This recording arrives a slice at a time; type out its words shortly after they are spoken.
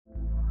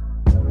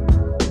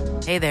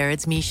Hey there,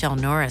 it's Michelle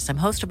Norris. I'm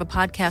host of a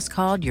podcast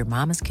called Your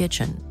Mama's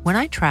Kitchen. When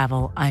I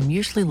travel, I'm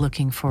usually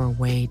looking for a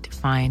way to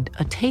find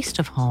a taste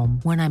of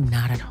home when I'm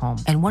not at home.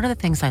 And one of the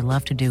things I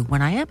love to do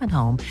when I am at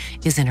home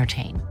is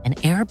entertain. And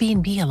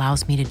Airbnb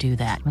allows me to do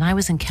that. When I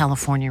was in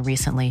California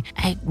recently,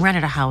 I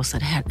rented a house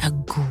that had a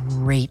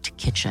great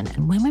kitchen.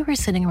 And when we were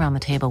sitting around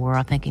the table, we were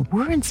all thinking,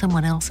 we're in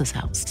someone else's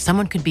house.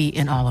 Someone could be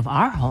in all of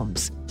our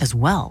homes as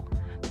well.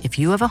 If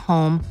you have a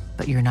home,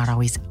 but you're not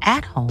always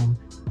at home,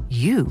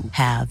 you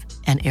have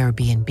an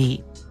Airbnb.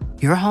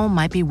 Your home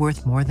might be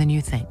worth more than you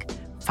think.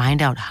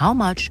 Find out how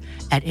much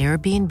at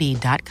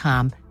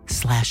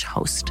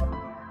airbnb.com/host.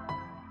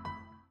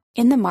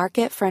 In the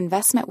market for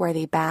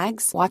investment-worthy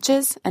bags,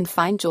 watches, and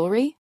fine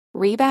jewelry,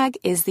 Rebag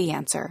is the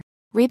answer.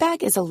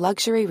 Rebag is a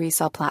luxury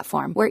resale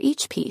platform where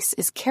each piece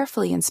is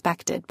carefully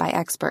inspected by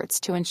experts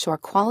to ensure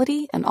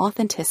quality and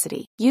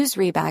authenticity. Use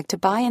Rebag to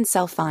buy and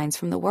sell finds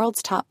from the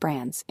world's top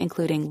brands,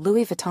 including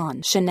Louis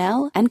Vuitton,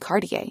 Chanel, and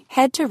Cartier.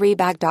 Head to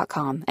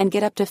Rebag.com and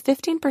get up to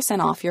 15%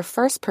 off your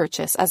first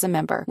purchase as a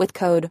member with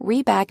code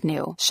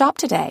REBAGNEW. Shop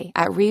today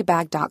at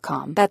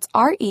Rebag.com. That's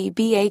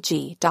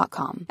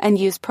REBAG.com. And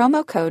use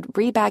promo code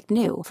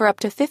REBAGNEW for up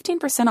to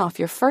 15% off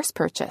your first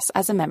purchase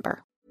as a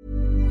member.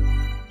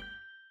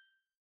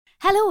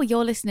 Hello,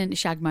 you're listening to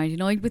Shag Married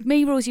Annoyed with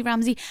me, Rosie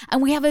Ramsey,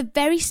 and we have a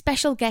very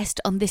special guest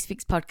on this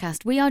week's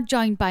podcast. We are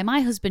joined by my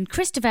husband,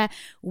 Christopher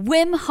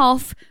Wim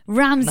Hof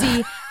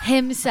Ramsey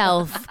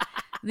himself,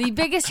 the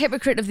biggest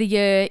hypocrite of the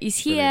year. He's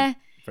here,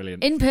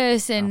 brilliant. In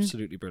person.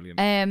 Absolutely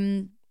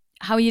brilliant.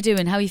 How are you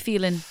doing? How are you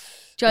feeling?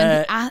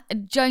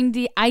 Join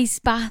the Ice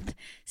Bath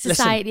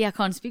Society. Listen, I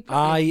can't speak.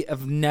 I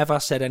have never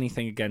said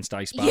anything against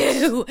ice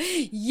baths.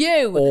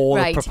 You, or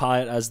right. the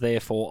proprietors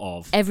therefore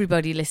of.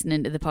 Everybody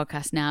listening to the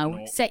podcast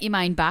now, set your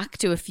mind back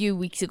to a few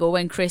weeks ago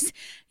when Chris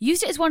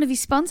used it as one of his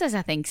sponsors,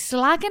 I think,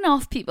 slagging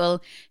off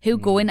people who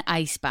go in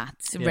ice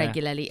baths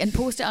regularly and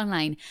post it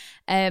online.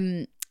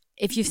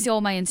 If you saw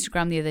my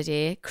Instagram the other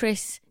day,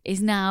 Chris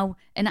is now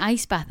an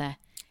ice bather.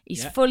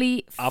 He's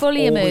fully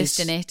immersed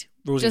in it.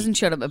 Rosie, doesn't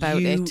shut up about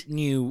it. You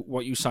knew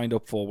what you signed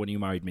up for when you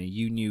married me.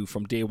 You knew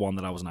from day one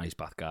that I was an ice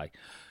bath guy.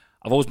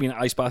 I've always been an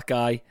ice bath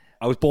guy.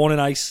 I was born in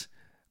ice.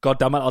 God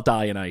damn it, I'll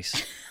die in ice.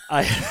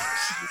 He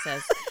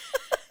says.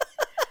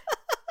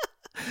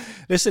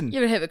 Listen.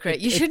 You're a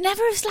hypocrite. You should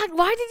never have slagged.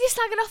 Why did you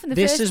slag it off in the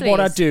first place? This is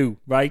what I do,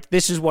 right?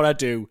 This is what I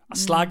do. I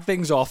slag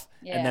things off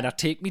and then I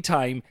take me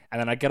time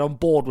and then I get on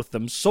board with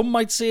them. Some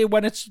might say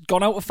when it's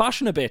gone out of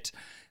fashion a bit.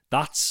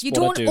 That's you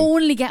what I do. don't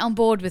only get on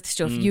board with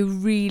stuff. You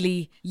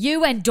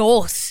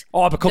endorse.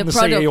 Oh, I become the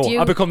CEO. You...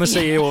 I become the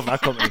CEO of that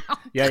company.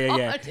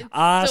 Yeah.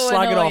 I so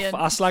slag annoying. it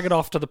off. I slag it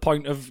off to the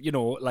point of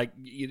you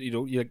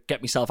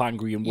get myself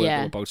angry and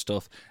work about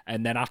stuff,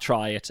 and then I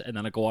try it, and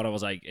then I go on. I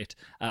was like it.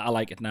 I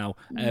like it now,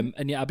 and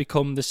I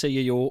become the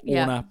CEO,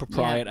 owner,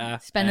 proprietor. Yeah.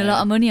 Spend a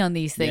lot of money on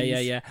these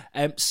things. Yeah.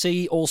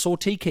 See also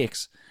tea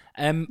cakes.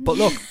 But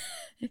look.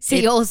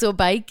 See also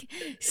bike.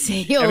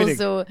 See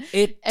also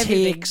It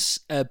everything.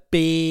 takes a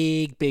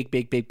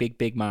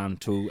big man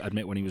to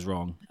admit when he was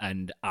wrong,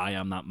 and I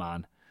am that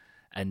man.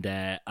 And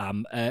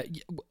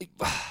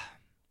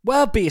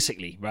well,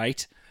 basically,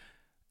 right?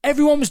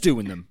 Everyone was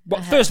doing them.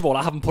 Well, first of all,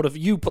 I haven't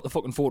you put the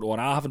fucking photo on.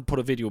 I haven't put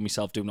a video of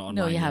myself doing it online.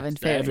 No, you yet. haven't.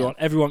 Fair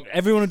Everyone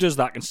who does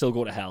that can still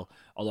go to hell.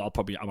 Although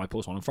I might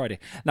post one on Friday.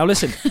 Now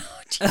listen.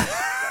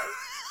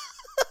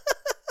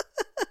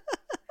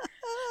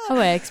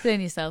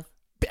 Explain yourself.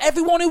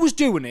 Everyone who was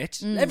doing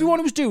it,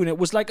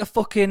 was like a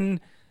fucking,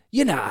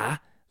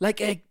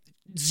 like a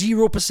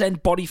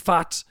 0% body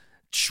fat,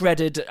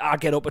 shredded, I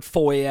get up at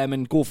 4 a.m.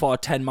 and go for a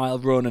 10-mile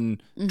run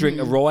and drink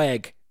a raw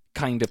egg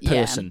kind of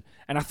person.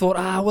 And I thought,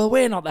 well,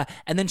 we're not that.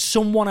 And then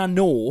someone I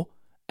know,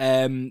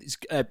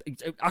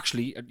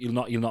 actually, you'll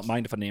not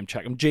mind if I name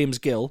check him, James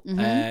Gill,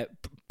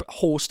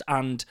 host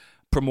and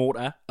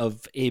promoter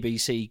of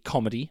ABC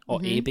Comedy,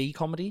 or AB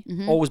Comedy,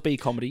 always B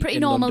Comedy. Pretty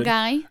in normal London.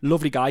 guy.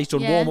 Lovely guy. He's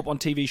done warm-up on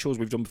TV shows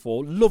we've done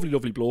before.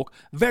 Lovely bloke.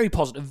 Very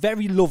positive,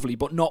 very lovely,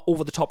 but not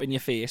over the top in your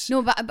face.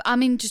 No, but I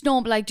mean, just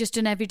normal, like just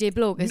an everyday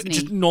bloke, isn't he?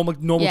 Just normal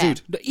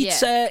dude.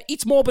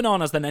 Eats more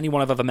bananas than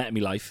anyone I've ever met in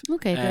my life.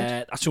 Okay,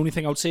 good. That's the only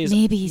thing I would say is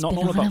maybe he's not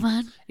banana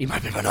man. He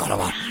might be banana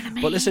man.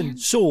 But listen,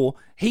 so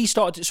he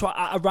started. So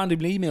I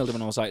randomly emailed him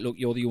and I was like, "Look,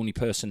 you're the only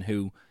person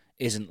who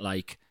isn't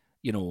like,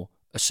 a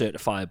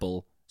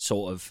certifiable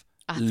sort of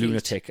athlete.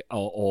 Lunatic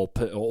or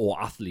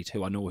athlete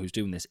who I know who's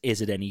doing this. Is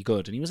it any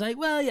good?" And he was like,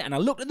 "Well, yeah." And I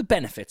looked at the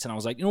benefits and I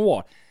was like, you know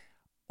what?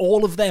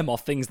 All of them are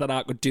things that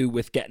I could do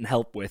with getting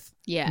help with.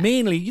 Yeah.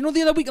 Mainly,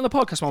 the other week on the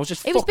podcast, I was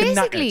just fucking knackered. It was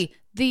basically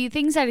the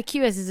things out of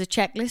QS is a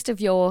checklist of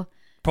your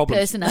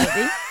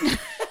personality.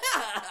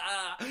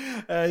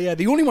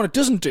 The only one it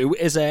doesn't do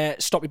is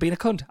stop you being a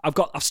cunt. I've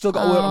still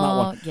got to work on that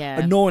one. Yeah.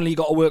 Annoyingly,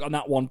 got to work on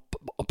that one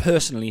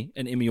personally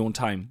and in my own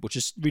time, which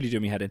is really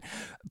doing me head in.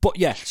 But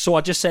yeah, so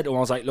I just said to him, I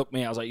was like, "Look,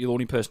 mate," I was like, "You're the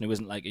only person who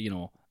isn't like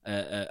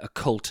a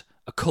cult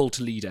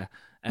leader."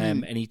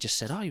 And he just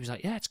said, he was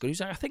like, "Yeah, it's good." He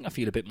was like, "I think I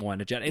feel a bit more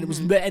energetic." And it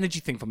was the energy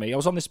thing for me. I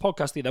was on this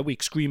podcast the other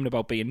week screaming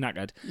about being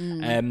knackered,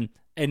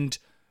 and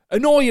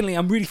Annoyingly,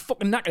 I'm really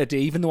fucking knackered today,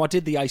 even though I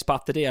did the ice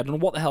bath today. I don't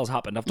know what the hell's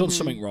happened. I've done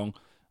something wrong.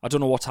 I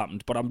don't know what's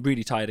happened, but I'm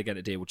really tired again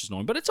today, which is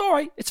annoying. But it's all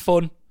right. It's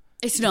fun.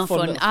 It's not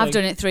fun. I've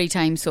done it 3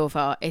 times so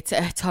far. It's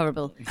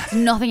horrible. There's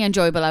nothing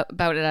enjoyable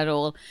about it at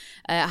all.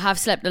 I have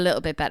slept a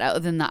little bit better. Other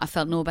than that, I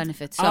felt no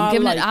benefits. So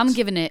I'm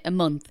giving it a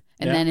month.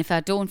 And then if I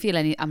don't feel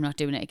any, I'm not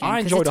doing it again. I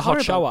enjoyed a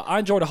hot shower. I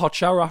enjoyed a hot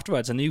shower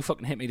afterwards. And you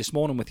fucking hit me this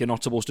morning with you're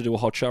not supposed to do a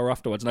hot shower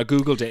afterwards. And I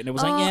Googled it and it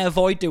was like,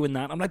 avoid doing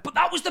that. I'm like, but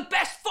that was the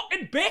best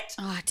fucking bit.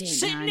 Oh, I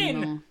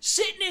didn't.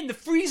 Sitting in the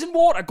freezing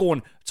water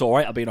going, it's all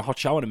right, I'll be in a hot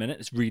shower in a minute.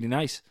 It's really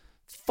nice.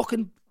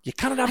 Fucking, you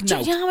cannot have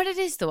now. Do you know what it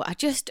is though? I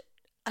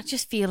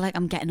just feel like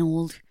I'm getting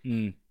old.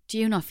 Do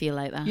you not feel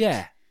like that?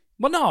 Yeah.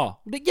 Well, no.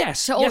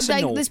 Yes. So, yes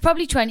and no. There's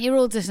probably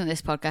 20-year-olds listening to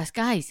this podcast.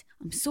 Guys,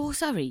 I'm so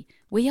sorry.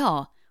 We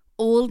are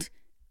old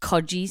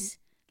codgies.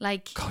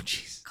 Like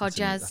Codgies.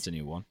 Codgers. That's a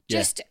new one.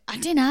 I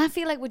don't know. I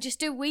feel like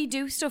we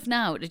do stuff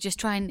now to just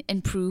try and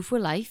improve our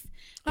life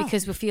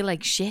because we feel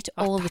like shit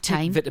all the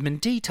time. Take vitamin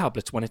D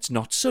tablets when it's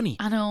not sunny.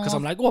 I know. Because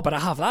I'm like, but I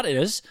have that. It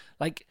is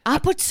like I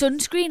put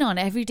sunscreen on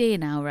every day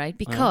now, right?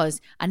 Because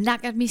I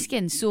knackered my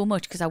skin so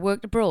much because I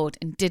worked abroad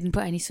and didn't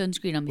put any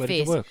sunscreen on my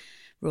face. Where did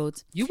you work?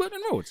 Rhodes. You work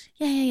in Rhodes?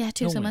 Yeah.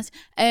 2 summers.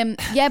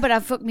 Yeah, but I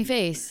fucked my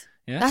face.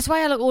 Yeah? That's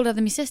why I look older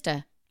than my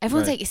sister.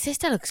 Everyone's like, your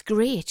sister looks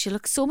great. She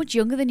looks so much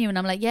younger than you. And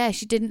I'm like, yeah,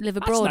 she didn't live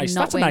abroad. That's nice. And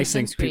not That's a wearing nice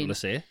thing sunscreen. for people to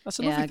say. That's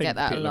a lovely thing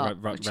that people a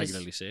lot,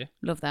 regularly say.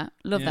 Love that.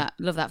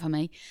 Love that for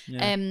me.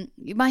 Yeah.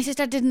 My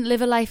sister didn't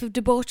live a life of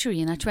debauchery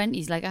in her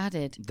 20s like I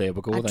did. There we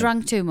go. I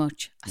drank too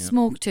much. I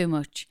smoked too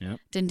much. Yep.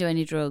 Didn't do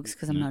any drugs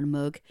because I'm not a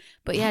mug.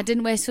 But yeah, I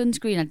didn't wear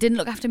sunscreen. I didn't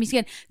look after my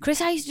skin.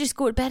 Chris, I used to just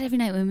go to bed every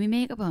night with my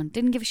makeup on.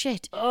 Didn't give a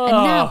shit.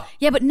 And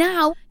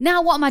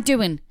now what am I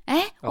doing?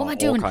 What am I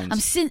doing? I'm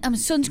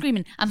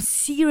sunscreaming. I'm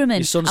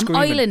seruming. I'm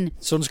oiling.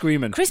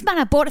 Sunscreaming. Chris, man,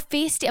 I bought a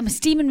face I'm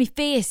steaming my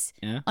face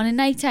on a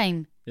night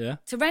time. Yeah.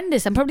 It's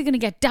horrendous. I'm probably going to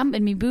get damp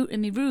in my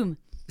room.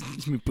 I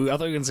thought you were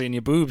going to say in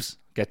your boobs.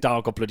 Get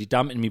dark or bloody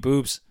damp in my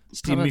boobs.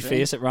 Steam me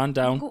face, it ran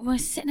down. We're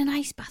sitting in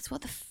ice baths.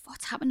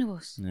 What's happened to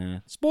us? Yeah.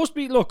 It's supposed to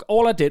be, look,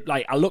 all I did,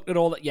 I looked at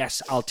all that,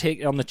 yes, I'll take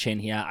it on the chin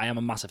here. I am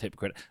a massive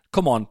hypocrite.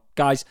 Come on,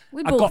 guys.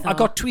 I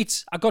got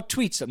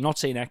tweets. I'm not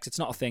saying X, it's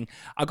not a thing.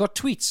 I got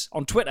tweets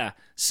on Twitter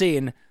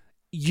saying,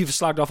 you've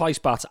slagged off ice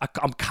baths.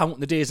 I'm counting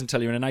the days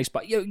until you're in an ice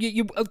bath.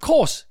 You of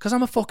course, because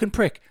I'm a fucking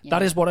prick. Yeah.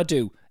 That is what I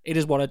do. It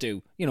is what I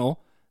do. You know,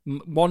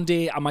 one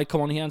day I might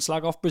come on here and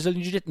slag off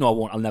Brazilian Jiu-Jitsu. No, I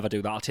won't. I'll never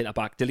do that. I'll take that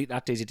back. Delete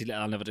that, Daisy. Delete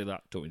that. I'll never do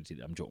that. Don't really delete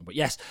that. I'm joking. But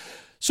yes.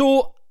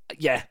 So,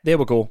 yeah, there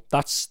we go.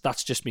 That's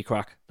just me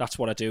crack. That's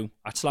what I do.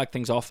 I slag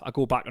things off. I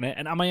go back on it.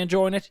 And am I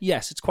enjoying it?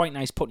 Yes, it's quite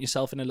nice putting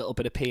yourself in a little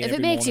bit of pain. If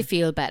it makes you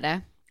feel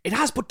better. It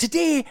has, but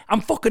today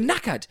I'm fucking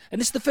knackered. And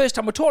this is the first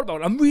time we're talking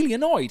about it. I'm really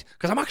annoyed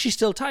because I'm actually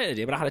still tired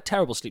today, but I had a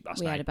terrible sleep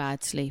last night. We had a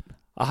bad sleep.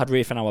 I had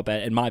Rafe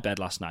in my bed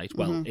last night.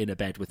 Well, in a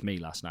bed with me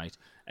last night.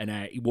 And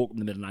he woke up in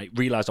the middle of the night,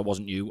 realised I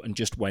wasn't you, and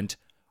just went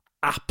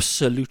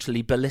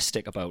absolutely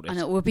ballistic about it. I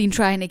know, we've been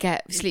trying to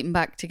get sleeping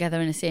back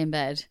together in the same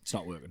bed. It's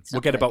not working.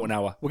 We'll get about an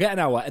hour. We'll get an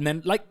hour, and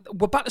then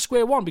we're back to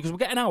square one because we'll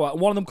get an hour, and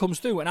one of them comes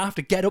through, and I have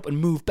to get up and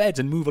move beds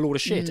and move a load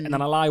of shit, and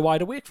then I lie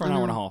wide awake for an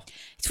hour and a half.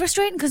 It's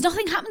frustrating because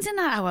nothing happens in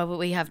that hour that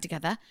we have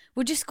together.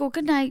 We'll just go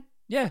good night.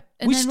 Yeah,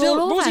 and we then still,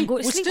 roll over Rosie, and go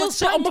to sleep. We still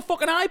sit on my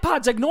fucking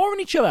iPads ignoring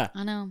each other.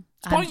 I know.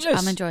 It's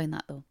pointless. I'm enjoying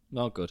that though.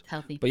 Oh, good.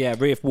 Healthy. But yeah,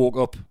 Rafe woke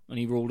up and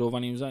he rolled over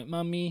and he was like,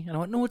 Mummy. And I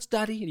went, no, it's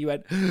Daddy. And he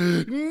went,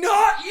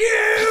 not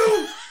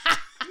you!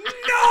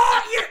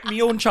 Not you! My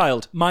own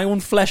child, my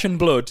own flesh and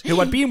blood,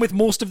 who I'd been with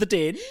most of the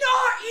day. Not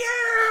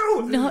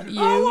you! Not you.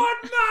 I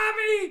want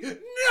Mommy!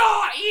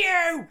 Not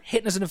you!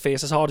 Hitting us in the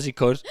face as hard as he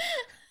could.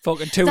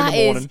 Fucking 2 in the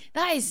morning.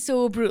 That is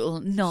so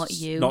brutal. Not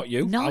you. Not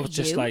you. Not I was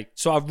just you. like,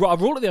 so I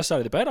rolled to the other side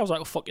of the bed. I was like,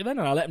 oh, fuck you then.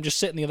 And I let him just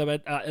sit in the other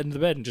bed, in the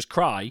bed and just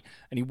cry.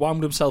 And he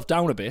wound himself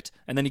down a bit.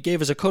 And then he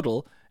gave us a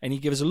cuddle. And he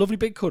gave us a lovely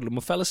big cuddle. And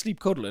we fell asleep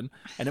cuddling.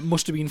 And it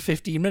must have been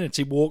 15 minutes.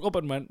 He woke up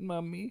and went,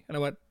 Mummy. And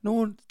I went,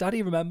 no,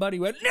 Daddy, remember? And he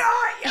went, no.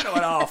 And I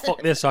went, oh,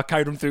 fuck this. So I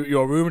carried him through to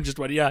your room and just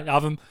went, yeah,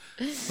 have him.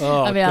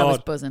 Oh, I mean, God. I was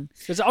buzzing.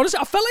 Because honestly,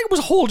 I felt like I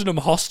was holding him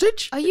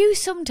hostage. Are you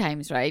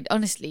sometimes, right?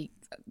 Honestly,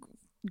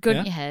 gun Yeah.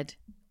 in your head.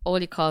 All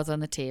your cards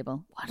on the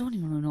table. I don't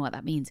even know what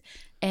that means.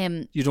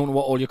 You don't know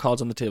what all your cards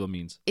on the table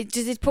means?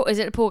 Is it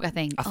a poker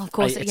thing? Oh, of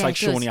course. It's like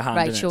showing your hand.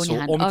 Right, innit? showing so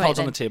your hand. all my All cards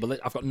right, on the table,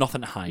 I've got nothing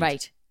to hide.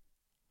 Right.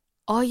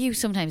 Are you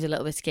sometimes a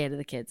little bit scared of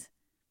the kids?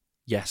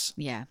 Yes.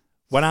 Yeah.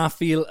 When I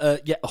feel,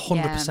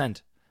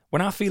 100%.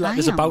 When I feel like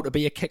there's about to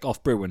be a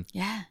kick-off brewing,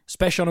 Yeah.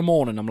 especially on a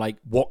morning, I'm like,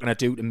 what can I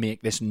do to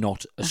make this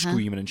not a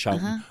screaming and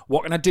shouting?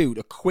 What can I do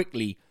to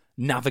quickly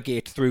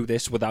navigate through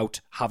this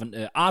without having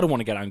to... I don't want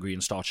to get angry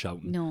and start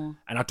shouting. No.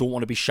 And I don't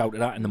want to be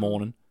shouted at in the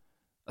morning.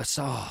 It's,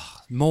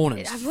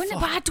 mornings.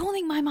 But I don't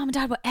think my mum and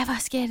dad were ever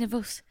scared of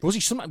us.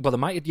 Rosie, they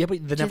might, yeah,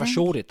 but they never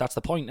showed it. That's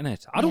the point,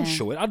 innit? I don't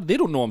show it. They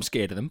don't know I'm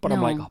scared of them, but I'm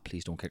No. like, oh,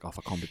 please don't kick off.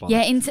 I can't be bothered.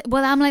 Yeah,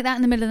 well, I'm like that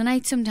in the middle of the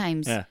night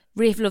sometimes. Yeah.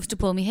 Rafe loves to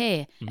pull me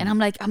hair, and I'm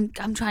like, I'm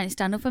trying to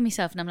stand up for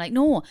myself, and I'm like,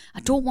 no,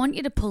 I don't want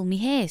you to pull me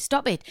hair.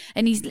 Stop it.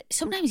 And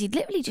sometimes he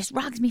literally just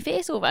rags me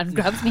face over and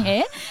grabs me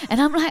hair, and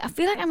I'm like, I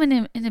feel like I'm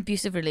in an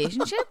abusive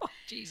relationship.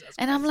 Jesus.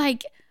 And I'm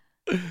like,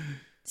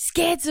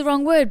 Scared's the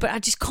wrong word, but I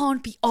just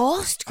can't be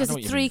arsed because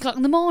it's 3 o'clock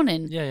in the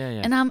morning.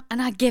 Yeah.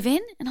 And I give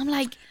in, and I'm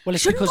like, well,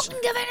 it's shouldn't because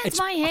fucking give in. It's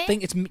my hair. I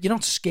think you're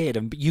not scared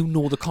of them, but you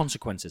know the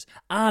consequences.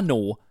 I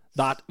know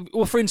that,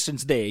 well, for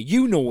instance,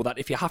 you know that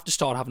if you have to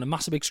start having a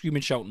massive big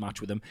screaming shouting match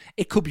with him,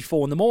 it could be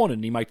 4 a.m.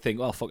 and you might think,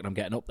 well, fuck it, I'm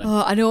getting up then.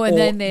 Oh, I know, and or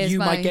then there's you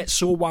might get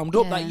so wound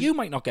up that you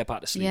might not get back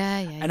to sleep.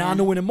 And I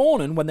know in the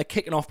morning when they're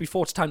kicking off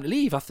before it's time to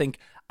leave, I think,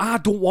 I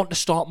don't want to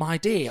start my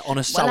day on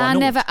a sour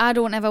note. I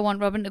don't ever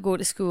want Robin to go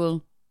to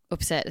school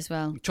upset as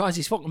well. He tries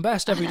his fucking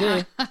best every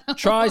day.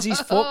 Tries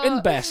his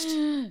fucking best.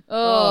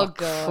 Oh,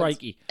 God.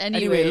 Crikey.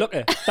 Anyway, look,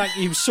 thank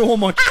you so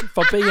much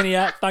for being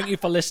here. Thank you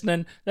for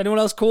listening. Anyone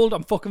else cold?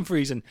 I'm fucking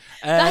freezing.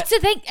 That's the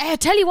thing. I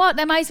tell you what,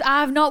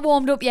 I've not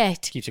warmed up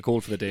yet. Keeps you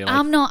cold for the day.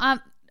 Like.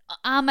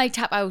 I might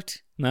tap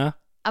out. No.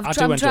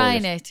 I'm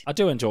trying it. I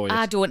do enjoy it.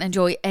 I don't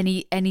enjoy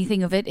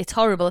anything of it. It's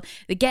horrible.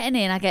 The getting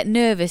in, I get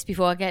nervous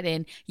before I get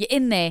in. You're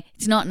in there,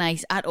 it's not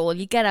nice at all.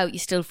 You get out, you're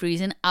still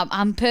freezing.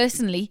 I'm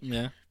personally...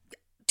 Yeah.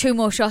 2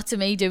 more shots of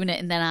me doing it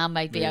and then I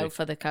might be out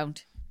for the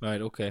count.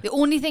 Right, okay. The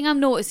only thing I've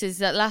noticed is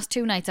that last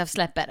 2 nights I've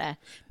slept better,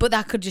 but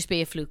that could just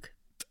be a fluke.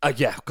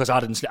 Yeah, because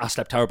I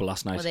slept terrible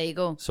last night. Well, there you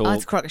go. So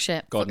it's a crock of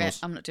shit. God knows.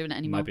 I'm not doing it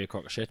anymore. Might be a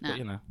crock of shit, but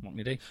you know, what can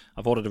you do?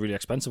 I've ordered a really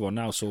expensive one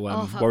now, so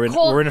we're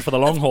in it for the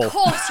long haul. Of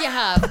course you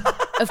have.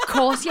 Of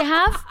course you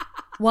have.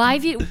 Why?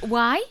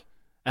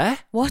 Eh?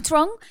 What's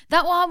wrong?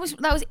 That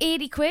was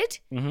 80 quid.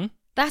 Mm-hmm.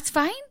 That's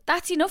fine.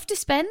 That's enough to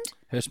spend.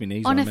 Hurts my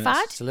knees on a minute.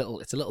 fad. It's a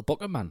little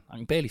bucket, man. I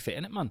can barely fit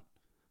in it, man.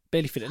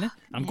 Barely fit in it.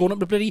 I'm going up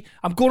to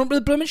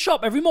the blooming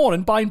shop every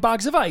morning buying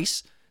bags of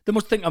ice. They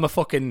must think I'm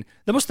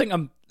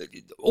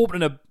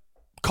opening a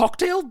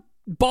cocktail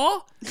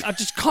bar. I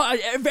just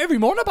can't. Every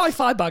morning I buy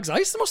 5 bags of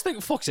ice. They must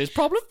think, fuck's his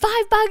problem?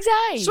 5 bags of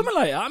ice? Something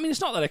like that. I mean,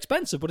 it's not that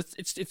expensive, but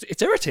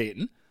it's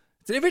irritating.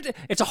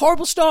 It's a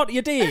horrible start to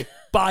your day,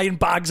 buying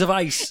bags of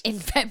ice. In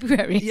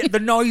February. Yeah, the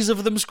noise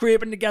of them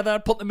scraping together,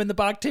 put them in the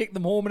bag, take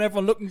them home, and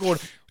everyone looking going,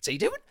 what's he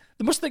doing?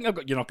 They must think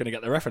you're not going to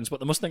get the reference, but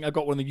they must think I've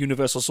got one of the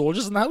Universal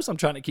Soldiers in the house. I'm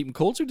trying to keep him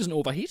cold so he doesn't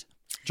overheat.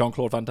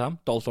 Jean-Claude Van Damme,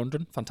 Dolph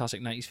Lundgren,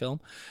 fantastic 90s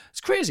film.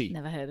 It's crazy.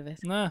 Never heard of it.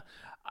 Nah,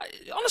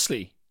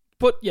 honestly.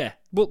 But yeah,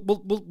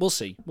 we'll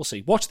see. We'll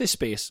see. Watch this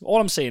space. All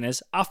I'm saying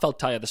is, I felt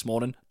tired this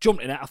morning,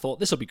 jumped in it, I thought,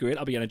 this will be great,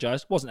 I'll be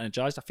energised. Wasn't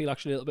energised, I feel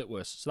actually a little bit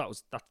worse. So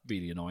that's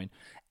really annoying.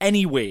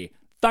 Anyway,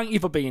 thank you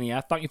for being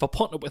here. Thank you for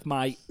putting up with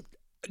my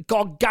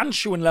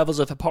gargantuan levels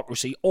of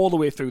hypocrisy all the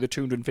way through the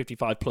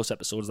 255 plus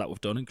episodes that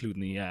we've done,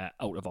 including the out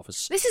of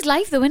office. This is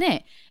life though, isn't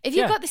it? If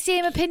you've got the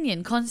same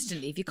opinion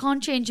constantly, if you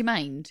can't change your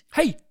mind,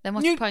 then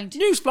what's the point?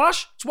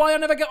 Newsflash, it's why I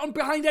never get on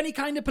behind any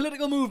kind of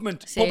political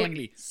movement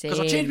publicly, because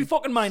I change my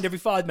fucking mind every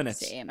 5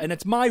 minutes. And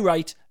it's my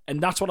right,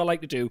 and that's what I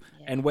like to do,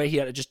 and we're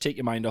here to just take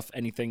your mind off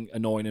anything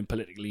annoying and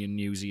politically and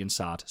newsy and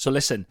sad. So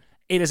listen,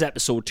 it is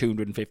episode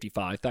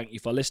 255. Thank you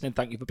for listening.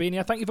 Thank you for being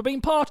here. Thank you for being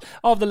part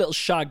of the Little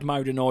Shagged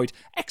Married Annoyed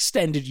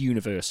extended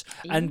universe.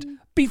 And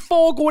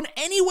before going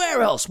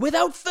anywhere else,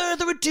 without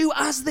further ado,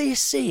 as they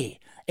say,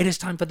 it is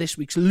time for this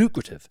week's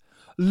lucrative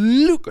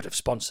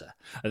sponsor.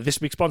 This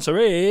week's sponsor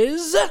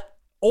is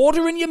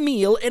ordering your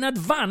meal in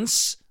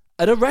advance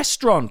at a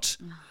restaurant.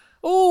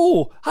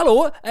 Oh,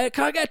 hello.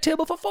 Can I get a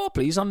table for 4,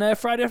 please, on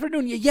Friday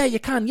afternoon? Yeah, you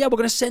can. Yeah, we're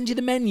going to send you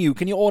the menu.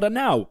 Can you order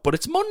now? But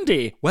it's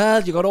Monday.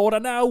 Well, you got to order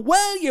now.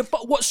 Well,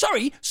 what?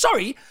 Sorry.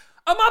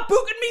 Am I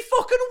booking me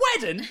fucking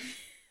wedding?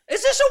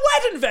 Is this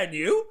a wedding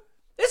venue?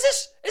 Is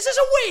this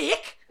a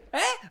wake?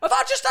 Have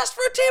I just asked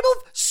for a table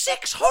of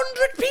 600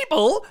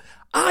 people?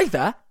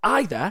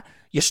 Either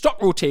your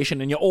stock rotation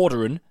and your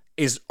ordering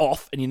is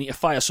off and you need to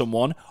fire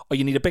someone, or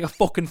you need a bigger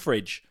fucking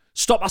fridge.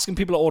 Stop asking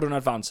people to order in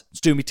advance. It's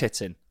doing me tits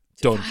in.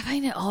 Done. I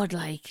find it odd,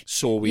 like.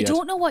 So weird. You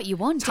don't know what you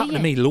want, It's happened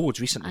to me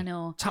loads recently. I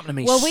know. It's happened to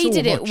me well, so we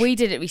did much. We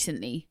did it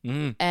recently.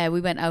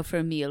 We went out for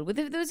a meal.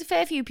 There was a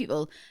fair few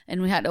people,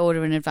 and we had to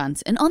order in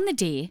advance. And on the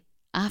day,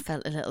 I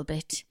felt a little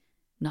bit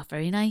not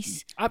very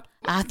nice.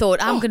 I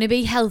thought, I'm going to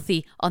be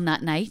healthy on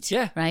that night.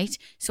 Yeah. Right?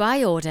 So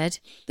I ordered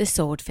the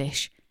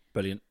swordfish.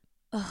 Brilliant.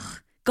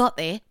 Ugh. Got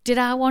there. Did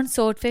I want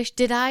swordfish?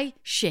 Did I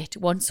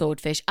want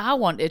swordfish? I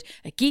wanted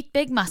a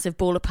big, massive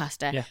bowl of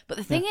pasta. Yeah. But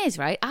the thing is,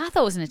 right, I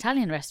thought it was an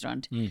Italian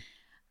restaurant.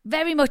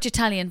 Very much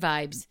Italian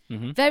vibes.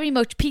 Very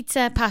much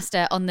pizza,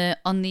 pasta on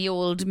the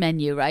old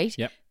menu, right?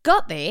 Yep.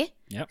 Got there.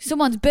 Yep.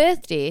 Someone's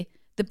birthday.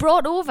 They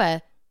brought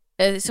over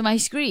some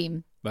ice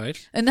cream.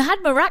 Right. And they had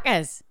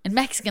maracas and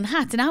Mexican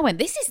hats. And I went,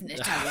 this isn't an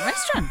Italian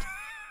restaurant.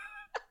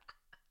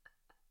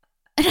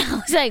 And I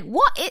was like,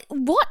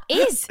 what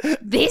is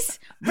this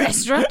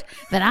restaurant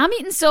that I'm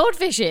eating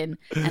swordfish in?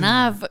 And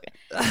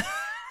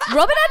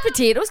Robin had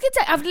potatoes.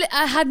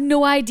 I had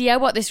no idea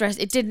what this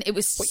restaurant... It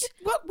was...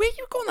 Where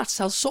you going that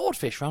sells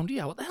swordfish round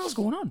here? What the hell's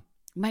going on?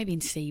 It might have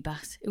been sea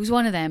bass. It was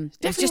one of them.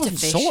 It was just a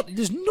fish.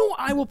 There's no...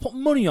 I will put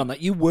money on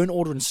that you weren't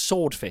ordering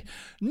swordfish.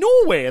 No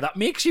way that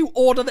makes you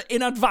order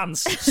in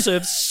advance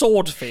serves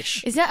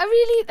swordfish. Is that a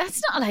really...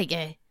 That's not like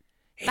a...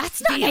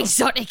 That's not an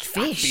exotic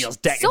fish. That feels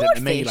decadent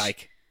to me,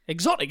 like...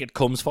 Exotic, it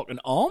comes fucking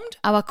armed.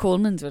 Our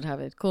Coleman's would have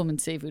it.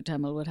 Coleman's Seafood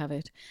Temple would have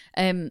it.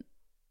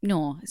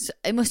 No,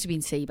 it must have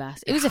been sea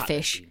bass. It was a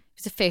fish. It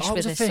was a fish Oh, it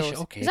with was a a fish.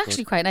 sauce. Okay, it was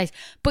actually good. quite nice.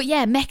 But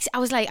yeah, I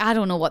was like, I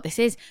don't know what this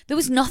is. There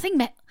was nothing.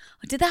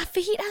 Did that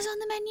fajitas on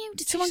the menu?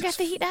 Did someone get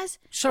Jesus. fajitas?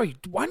 Sorry,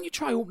 why don't you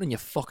try opening your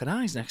fucking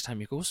eyes next time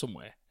you go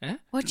somewhere? Eh?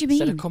 What do you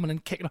Instead mean? of coming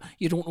and kicking on.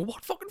 You don't know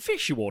what fucking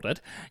fish you ordered.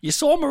 You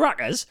saw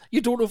maracas. You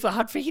don't know if they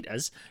had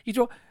fajitas. You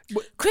don't...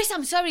 Chris,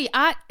 I'm sorry.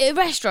 At a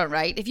restaurant,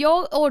 right? If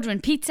you're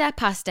ordering pizza,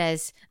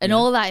 pastas, and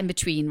all that in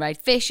between, right?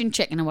 Fish and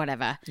chicken or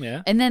whatever.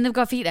 Yeah. And then they've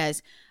got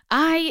fajitas.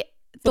 I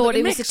thought they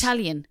it was mix.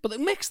 Italian. But they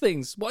mix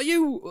things. What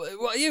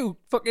are you?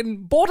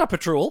 Fucking border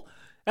patrol?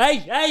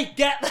 Hey,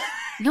 get...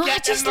 No, I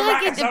get just them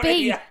like it maracas to out of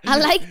be. here.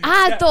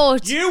 I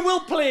thought. You will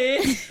play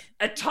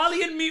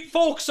Italian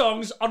folk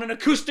songs on an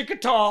acoustic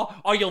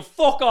guitar, or you'll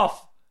fuck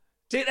off.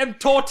 Take them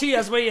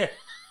tortillas with you.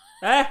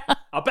 Eh?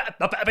 That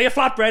better be a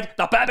flatbread.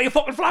 That better be a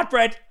fucking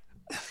flatbread.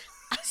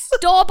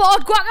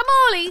 Store-bought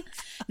guacamole.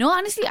 No,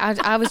 honestly,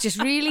 I was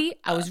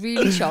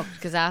really shocked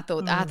because I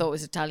thought it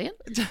was Italian.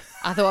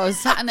 I thought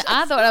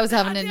I was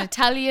having an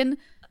Italian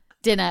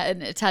dinner at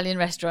an Italian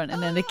restaurant,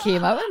 and then they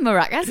came out with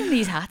maracas and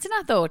these hats, and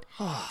I thought,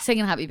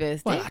 singing happy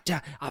birthday.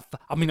 Well,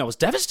 I was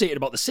devastated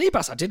about the sea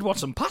bass. I did want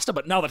some pasta,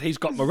 but now that he's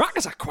got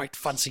maracas, I quite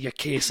fancy a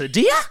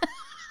quesadilla.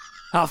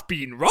 I've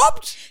been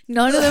robbed.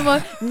 None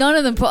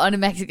of them put on a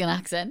Mexican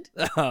accent.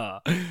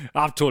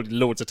 I've told you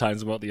loads of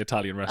times about the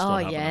Italian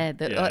restaurant. Oh yeah,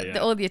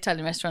 all the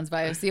Italian restaurants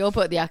by us, they all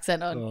put the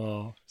accent on.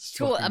 Oh, it's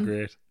fucking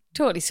great.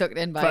 Totally sucked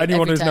in by For it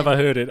anyone every who's time. never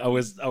heard it,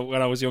 when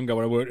I was younger,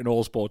 when I worked in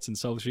All Sports in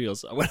South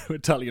Shields, I went to an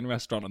Italian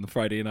restaurant on the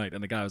Friday night,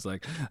 and the guy was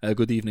like,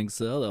 "Good evening,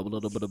 sir,"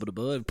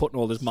 and putting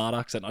all this mad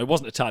accent. It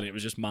wasn't Italian; it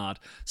was just mad.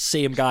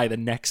 Same guy the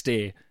next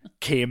day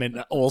came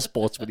into All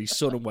Sports with his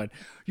son and went,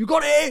 "You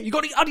got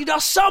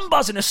Adidas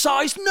Sambas in a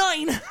size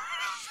 9."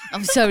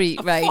 I'm sorry,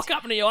 right? What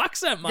happened to your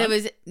accent, man? There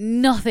was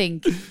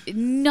nothing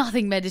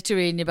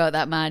Mediterranean about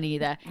that man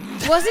either.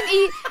 Wasn't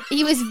he?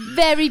 He was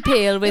very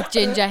pale with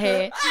ginger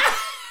hair.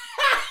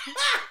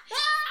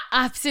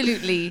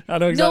 Absolutely. I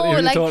know exactly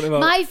who you're talking about.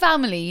 My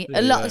family,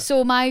 a lot.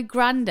 So my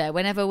granda,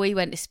 whenever we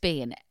went to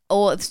Spain,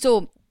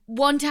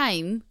 one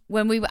time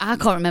when I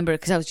can't remember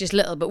it because I was just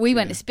little, but we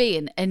went to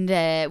Spain and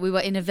we were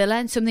in a villa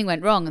and something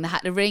went wrong and they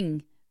had to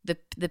ring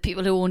the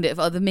people who owned it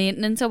for the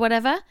maintenance or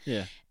whatever.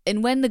 Yeah.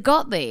 And when they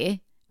got there,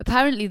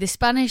 apparently the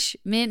Spanish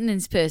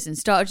maintenance person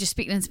started just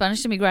speaking in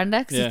Spanish to me granda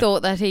because he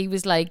thought that he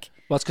was like...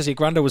 Well, it's because your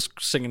granda was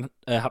singing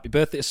happy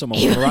birthday to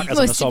someone with maracas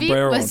and a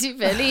sombrero on. Must be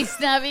Feliz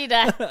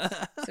Navidad.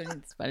 Sorry,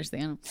 the Spanish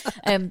thing, I know.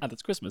 And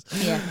it's Christmas.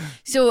 Yeah.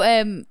 So,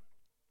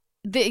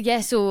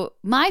 so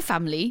my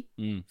family,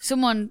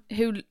 someone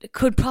who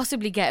could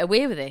possibly get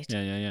away with it.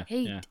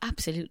 Yeah.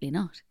 Absolutely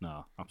not.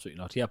 No, absolutely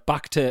not. Yeah,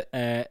 back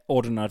to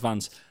ordering in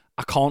advance.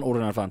 I can't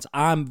order in advance.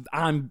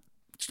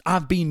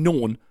 I've been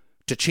known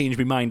to change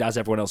my mind as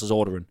everyone else is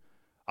ordering.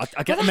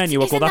 I get the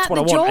menu, I go, that's what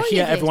I want. I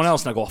hear everyone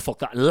else and I go, oh, fuck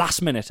that.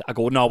 Last minute, I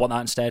go, no, I want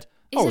that instead.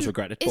 I always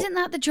regret it. Isn't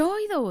that the joy,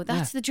 though?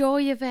 That's the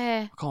joy of...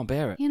 I can't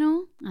bear it. You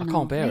know? I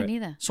can't bear it.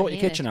 Neither. Sort your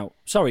kitchen out.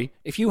 Sorry,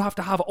 if you have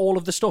to have all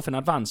of the stuff in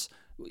advance,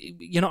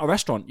 you're not a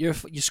restaurant. You're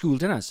school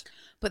dinners.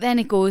 But then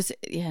it goes,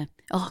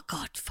 oh,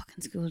 God,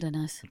 fucking school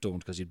dinners. Don't,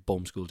 because you'd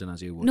bum school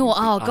dinners. You would. No,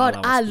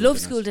 God, I love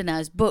school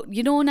dinners. But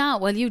you know now,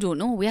 well, you don't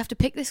know. We have to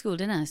pick the school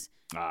dinners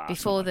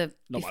before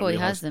he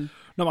has them.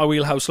 Not my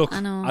wheelhouse. Look, I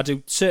know. I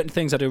do certain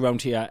things I do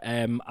around here.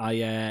 I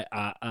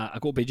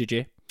go to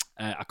BJJ.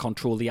 I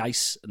control the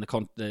ice and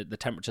the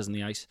temperatures in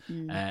the ice.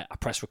 I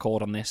press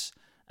record on this.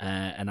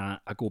 And I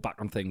go back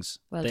on things.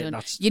 Well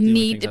done. You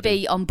need to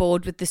be on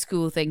board with the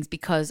school things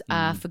because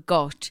I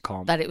forgot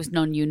that it was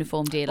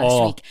non-uniform day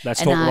last week.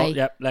 Let's talk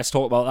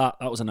about that.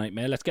 That was a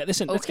nightmare. Let's get this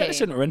in. Let's get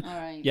this in. All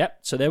right. Yep.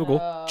 So there we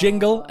go.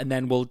 Jingle, and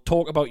then we'll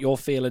talk about your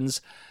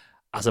feelings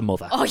as a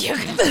mother. Oh, you.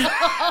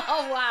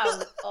 Oh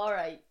wow. All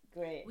right.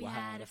 Great. We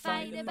had a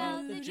fight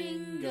about the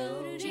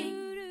jingle.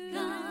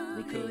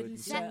 We couldn't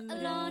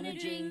settle on a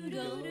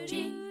jingle.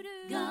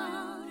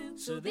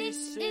 So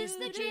this is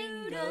the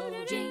jingle.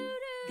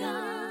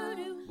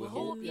 We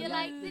hope you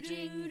like the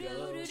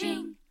jingle.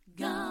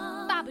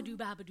 Babadoo,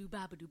 babadoo,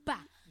 babadoo, ba.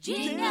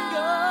 Jingle.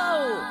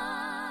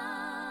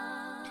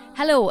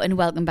 Hello and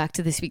welcome back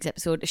to this week's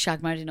episode of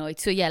Shag Married Annoyed.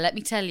 So let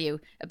me tell you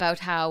about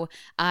how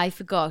I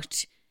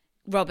forgot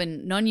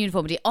Robin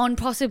non-uniform day on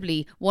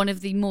possibly one of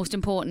the most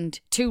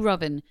important to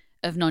Robin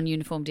of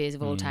non-uniform days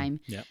of all time.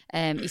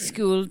 His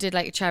school did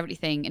like a charity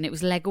thing and it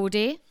was Lego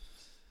Day.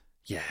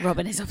 Yeah.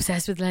 Robin is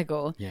obsessed with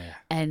Lego. Yeah.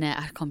 And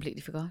I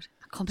completely forgot.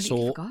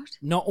 Forgot.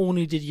 Not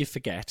only did you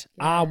forget,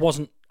 I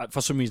wasn't, for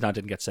some reason I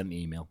didn't get sent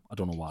the email. I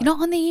don't know why. You're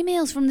not on the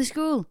emails from the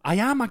school. I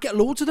am. I get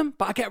loads of them,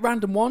 but I get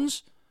random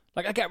ones.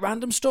 Like I get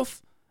random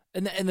stuff.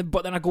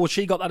 But then I go,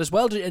 she got that as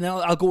well. And then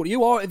I'll go to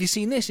you, or have you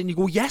seen this? And you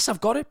go, yes, I've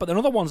got it. But then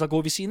other ones I'll go,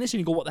 have you seen this? And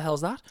you go, what the hell's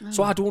that?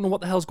 So I don't know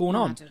what the hell's going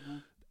on. I don't know.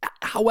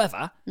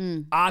 However,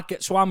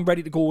 I'm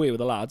ready to go away with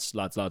the lads.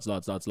 I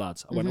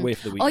went away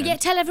for the weekend. Oh yeah,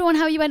 tell everyone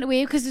how you went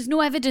away because there's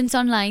no evidence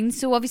online.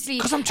 So obviously,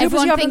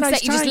 everyone thinks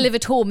that you just live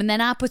at home, and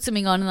then I put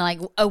something on and like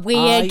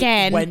away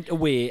again. I went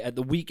away at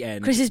the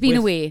weekend. Chris has been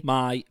away.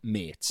 My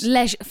mates.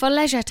 For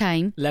leisure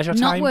time.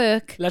 Not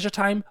work. Leisure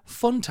time.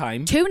 Fun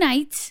time. 2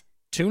 nights.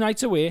 2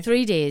 nights away.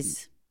 3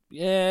 days.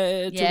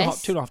 Yeah,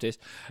 two and a half days.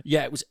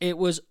 Yeah, it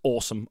was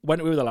awesome.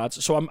 Went away with the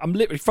lads. So I'm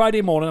literally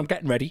Friday morning. I'm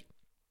getting ready,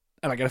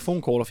 and I get a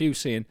phone call off you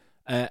saying.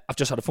 I've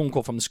just had a phone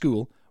call from the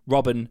school.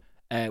 Robin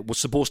was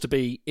supposed to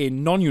be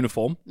in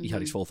non-uniform. He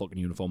had his full fucking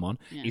uniform on.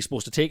 Yeah. He's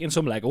supposed to take in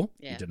some Lego.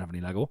 Yeah. He didn't have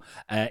any Lego.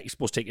 He's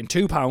supposed to take in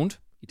 £2.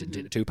 He didn't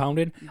take the £2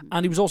 in.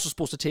 And he was also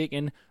supposed to take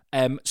in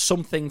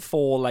something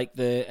for like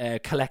the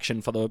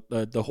collection for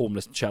the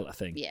homeless shelter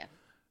thing. Yeah.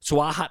 So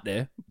I had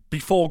to,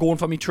 before going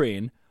for my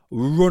train,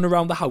 run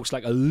around the house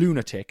like a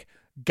lunatic,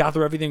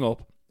 gather everything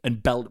up,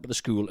 and belt up at the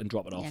school and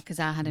drop it off. Yeah, because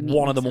I had a meeting.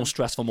 One of the most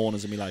stressful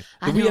mornings of my life.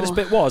 The weirdest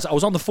bit was, I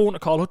was on the phone to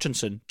Carl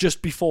Hutchinson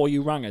just before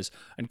you rang us,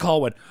 and Carl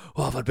went,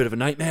 I've had a bit of a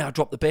nightmare. I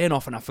dropped the bin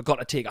off and I forgot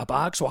to take a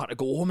bag, so I had to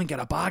go home and get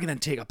a bag and then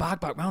take a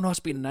bag back round. It's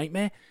been a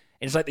nightmare.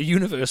 And it's like the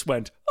universe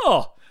went,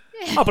 I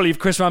believe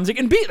Chris Ramsey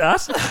can beat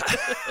that.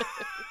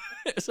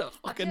 It's a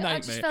fucking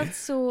nightmare.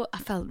 I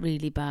felt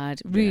really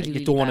bad. Really,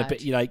 you don't want to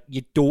be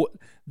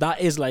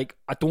that is like,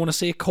 I don't want to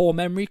say a core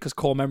memory because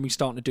core memory's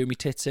starting to do me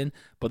tits in,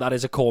 but that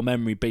is a core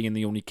memory being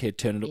the only kid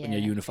turning up in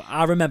your uniform.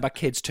 I remember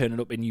kids turning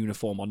up in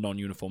uniform on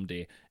non-uniform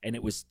day, and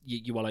it was,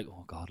 you were like,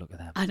 oh God, look at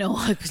them. I know,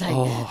 I was like,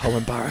 oh, how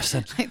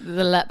embarrassing. Like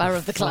the leper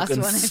of the class,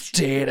 wasn't it?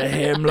 Stare at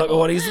him, look at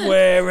what he's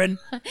wearing.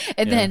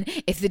 And then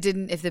if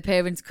the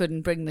parents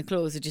couldn't bring the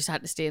clothes, they just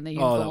had to stay in their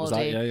uniform all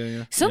day.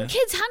 Yeah. Some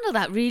kids handle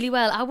that really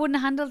well. I wouldn't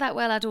have handled that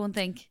well, I don't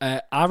think.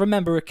 I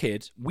remember a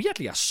kid,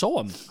 weirdly, I saw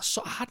him.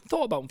 I hadn't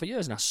thought about him for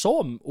years, and I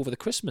saw him over the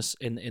Christmas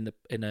in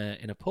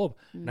a pub,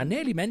 and I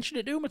nearly mentioned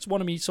it to him. It's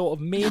one of my sort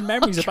of main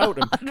memories about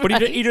him. But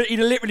right. he'd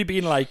literally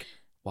been like,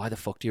 "Why the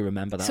fuck do you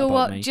remember that?" So about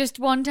what? Me? Just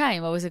one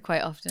time, or was it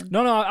quite often?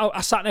 No. I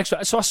sat next to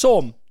him. So I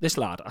saw him. This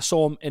lad, I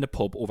saw him in a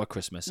pub over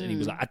Christmas, and he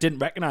was like, I didn't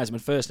recognise him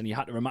at first, and he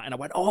had to remind. And I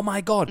went, "Oh my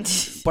God!"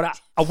 But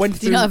I went through.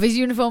 Did he not have his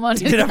uniform on?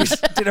 He didn't have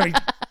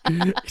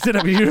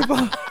his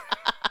uniform.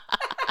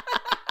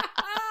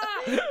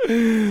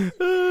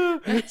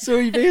 So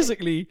he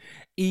basically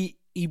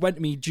he went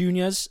to me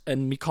juniors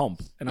and me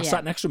comp, and I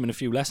sat next to him in a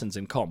few lessons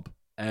in comp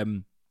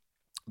when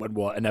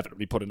we're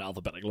inevitably put in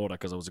alphabetical order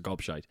because I was a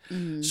gobshite.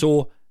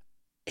 So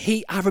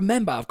I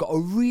remember I've got a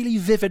really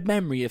vivid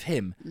memory of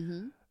him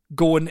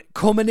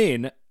coming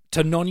in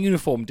to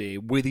non-uniform day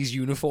with his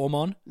uniform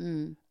on,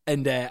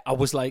 and I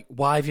was like,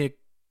 why have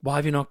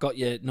you not got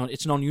your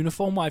it's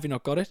non-uniform, why have you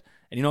not got it?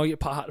 And you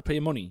had to pay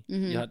your money.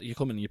 You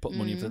come in and you put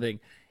money into the thing.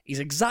 His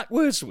exact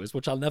words to us,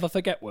 which I'll never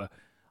forget, were,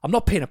 I'm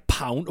not paying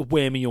 £1 to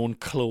wear my own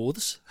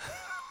clothes.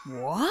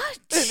 What?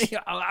 I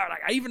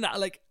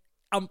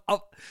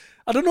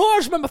don't know. I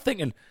just remember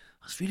thinking,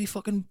 that's really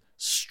fucking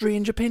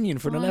strange opinion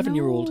for an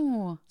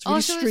 11-year-old. It's a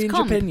really strange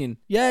opinion.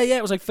 Yeah,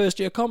 it was like first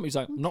year comp. He's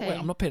like, I'm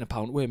not paying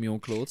 £1 to wear my own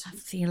clothes. I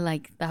feel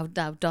like thou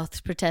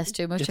doth protest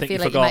too much. I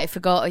feel like he might have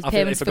forgot. His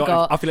parents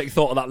forgot. I feel like he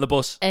thought of that on the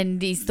bus.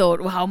 And he's thought,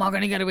 well, how am I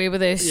going to get away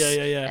with this?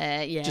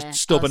 Yeah. Just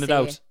stubbing it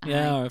out.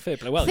 Yeah, fair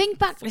play. Well, think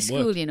back to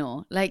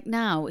school, like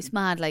now it's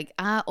mad. Like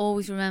I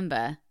always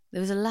remember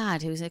there was a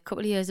lad who was a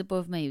couple of years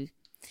above me,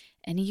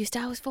 and he used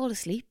to always fall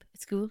asleep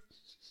at school.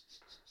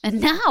 And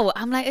now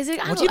I'm like, I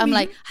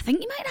think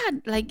he might have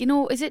had, like,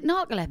 is it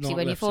narcolepsy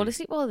when you fall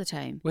asleep all the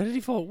time? Where did he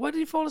fall? Where did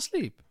he fall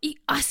asleep?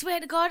 I swear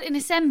to God, in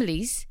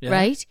assemblies,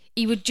 right?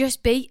 He would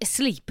just be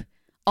asleep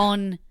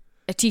on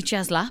a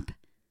teacher's lap.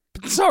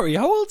 Sorry,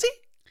 how old is he?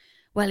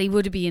 Well, he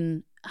would have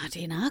been, I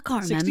don't know, I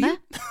can't remember.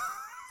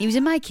 He was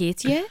in my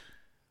kids, yeah.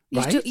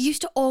 He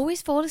used to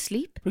always fall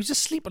asleep. But he was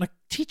asleep on a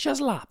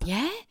teacher's lap.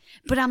 Yeah.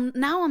 But I'm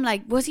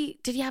like,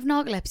 did he have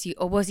narcolepsy,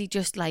 or was he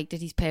just like,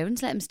 did his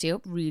parents let him stay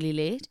up really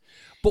late?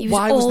 But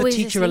why was the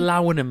teacher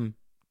allowing him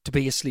to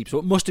be asleep? So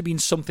it must have been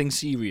something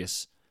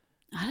serious.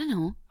 I don't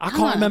know. I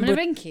can't remember. I'm gonna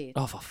ring Kate.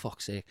 Oh, for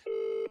fuck's sake.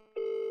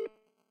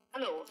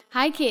 Hello.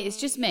 Hi, Kate. It's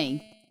just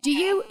me. Do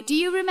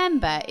you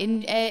remember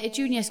in at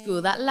junior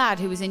school that lad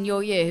who was in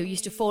your year who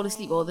used to fall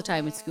asleep all the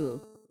time at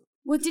school?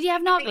 Well, did he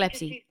have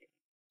narcolepsy?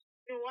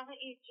 No, I think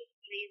he's just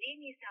lazy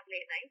and he used to have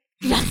late nights.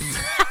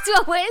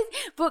 That's what it is.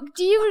 But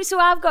so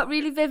I've got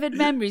really vivid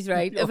memories,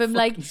 right, of him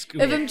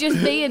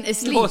just being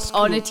asleep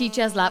on a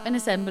teacher's lap in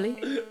assembly. He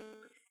was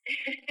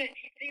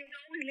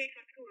always late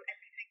for school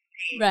every single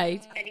day.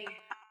 Right. And his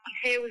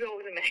hair was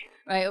always a mess.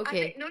 Right,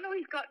 okay. No,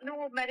 he's got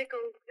no medical,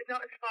 it's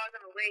not as far as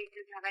I'm aware, he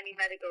doesn't have any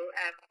medical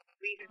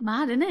reason.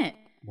 Mad, isn't it?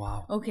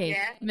 Wow. Okay.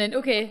 Yeah. And then,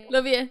 okay,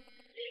 love you.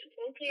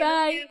 Okay,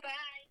 Bye.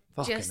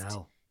 Bye. Fucking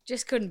hell.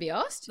 Just couldn't be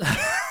asked.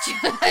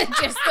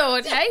 Just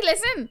thought, hey,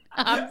 listen,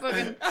 I'll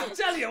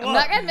tell you what. I'm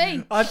not getting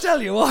me. I'll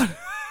tell you what.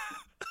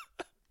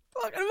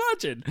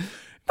 Fucking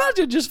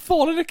imagine just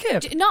falling a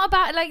kip. Not a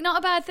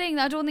bad thing.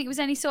 I don't think it was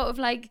any sort of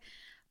like,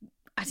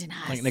 I don't know,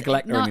 like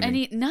neglect or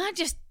anything. I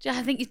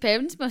think his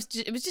parents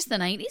it was just the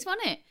 90s,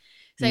 wasn't it?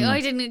 It's like,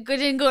 I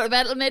didn't go to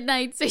bed till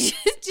midnight. So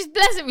just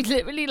bless him. He's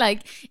literally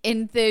like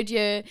in third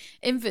year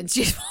infants.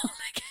 Just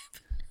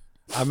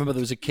I remember there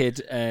was a kid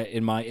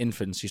in my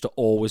infants used to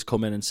always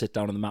come in and sit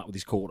down on the mat with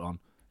his coat on.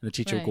 And the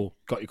teacher would go,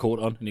 got your coat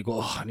on? And he'd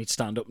go, I need to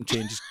stand up and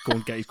change. Just go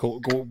and get his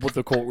coat, go to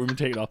the courtroom and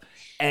take it off.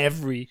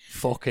 Every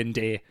fucking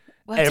day.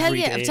 Well, I've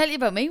told you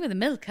about me with the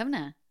milk, haven't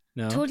I?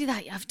 No. I told you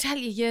that. I've told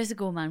you years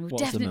ago, man. We've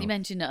definitely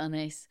mentioned it on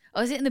this.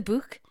 Or is it in the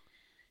book?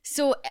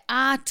 So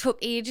I took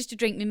ages to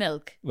drink my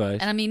milk. Right.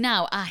 And I mean,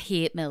 now I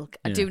hate milk.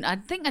 I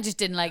think I just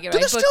didn't like it. Do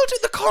right?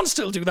 they can't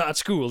still do that at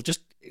school? Do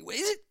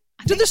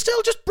they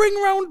still just bring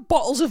around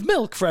bottles of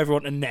milk for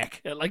everyone to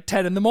neck at like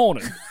 10 in the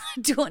morning?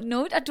 I don't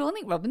know. I don't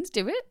think Robins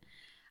do it.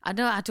 I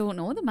don't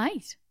know. They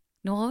might.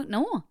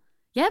 No.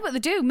 Yeah, but they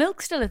do.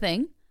 Milk's still a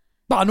thing.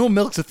 But I know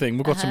milk's a thing.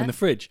 We've got some in the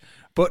fridge.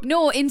 But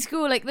no, in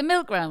school, like the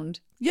milk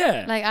round.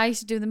 Yeah. Like I used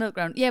to do the milk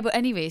round. Yeah, but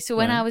anyway, so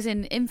when I was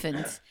in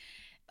infants,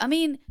 I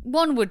mean,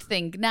 one would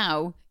think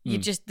now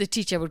the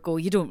teacher would go,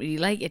 you don't really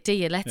like it, do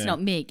you? Let's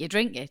not make you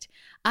drink it.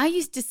 I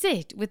used to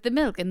sit with the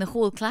milk and the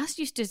whole class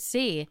used to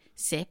say,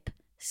 sip,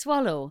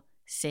 swallow,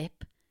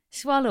 sip,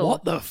 swallow.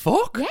 What the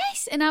fuck?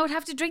 Yes, and I would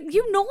have to drink.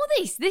 You know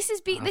this. This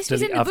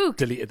was in the I've book.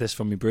 deleted this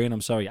from my brain.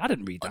 I'm sorry. I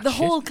didn't read that The shit.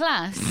 whole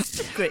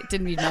class, great,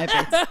 didn't read my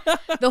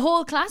bits. The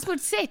whole class would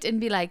sit and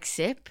be like,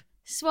 sip,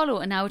 swallow,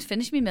 and I would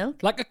finish my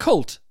milk. Like a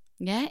cult.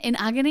 Yeah, in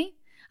agony.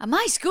 And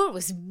my school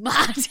was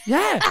mad.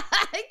 Yeah.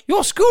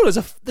 Your school is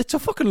it's a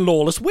fucking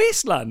lawless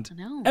wasteland. I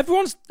know.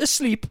 Everyone's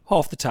asleep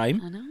half the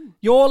time. I know.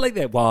 You're like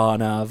there,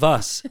 one of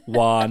us,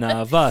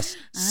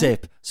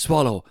 sip,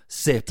 swallow,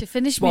 sip, To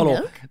finish me swallow.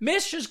 milk?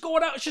 Miss, she's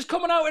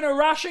coming out in a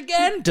rash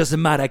again.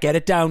 Doesn't matter, get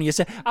it down. You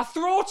say, our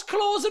throat's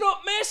closing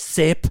up, miss.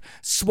 Sip,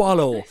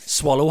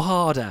 swallow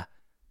harder.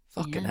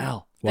 Fucking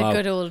hell. The Wow.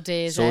 good old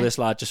days. So this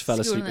lad just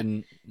fell School asleep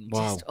in.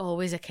 Wow. Just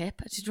always a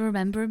kip. I just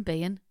remember him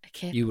being a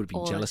kip. You would have been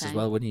all the jealous as time.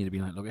 well, wouldn't you? To be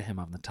like, look at him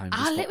having the time. of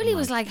his I fucking literally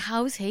was life. like,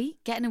 how's he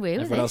getting away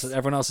with Everyone this?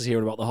 else is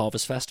hearing about the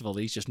Harvest Festival.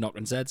 He's just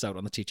knocking Zeds out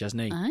on the teacher's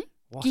knee. Aye.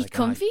 What a Get guy.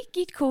 comfy,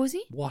 get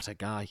cozy, What a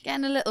guy.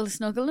 getting a little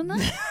snuggle in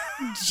there.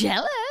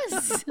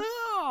 Jealous.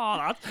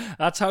 Oh,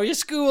 that's how you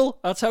school.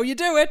 That's how you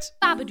do it.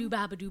 Babadoo,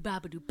 babadoo,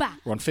 babadoo, ba.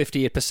 We're on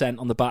 58%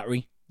 on the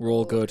battery. We're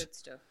all good.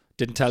 stuff.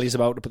 Didn't tell you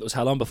about it, but there was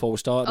hell on before we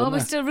started. Oh, wasn't we're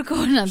there? still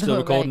recording on the Still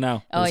whole recording way.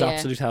 now. There was yeah.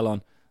 absolute hell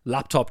on.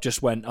 Laptop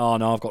just went, oh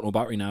no, I've got no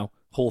battery now.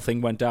 Whole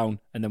thing went down,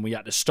 and then we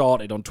had to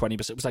start it on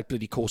 20%. It was like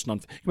bloody coasting on.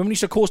 Remember when you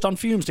used to coast on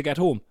fumes to get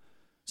home?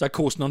 It's like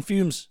coasting on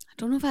fumes. I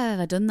don't know if I've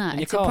ever done that. In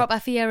your It's a car? proper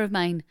fear of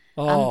mine.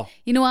 Oh.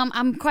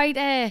 I'm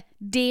quite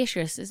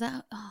dacious. Is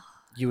that? Oh,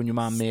 You and your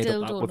mum made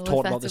Still up that. don't We've know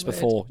talked if about that's this a word.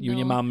 before. You and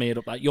your No. mum made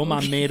up that. Your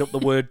mum made up the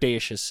word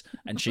dacious,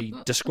 and she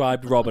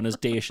described Robin as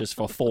dacious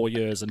for 4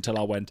 years until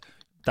I went,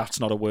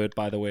 that's not a word,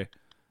 by the way.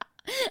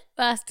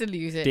 I still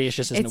use it.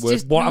 Dacious isn't It's a word.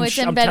 just, no, it's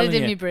I'm embedded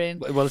telling in you. my brain.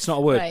 Well, it's not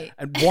a word. Right.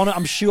 And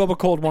I'm sure we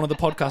called one of the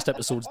podcast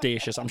episodes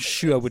dacious. I'm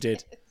sure we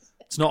did.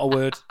 It's not a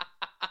word.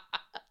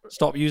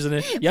 Stop using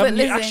it. But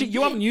listen. Actually,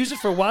 you haven't used it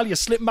for a while. You're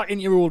slipping back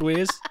into your old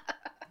ways.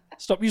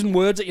 Stop using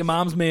words that your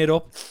mom's made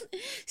up.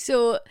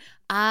 So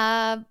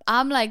I'm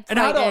like, And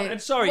hold quite on, a-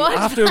 and sorry, What?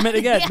 I have to admit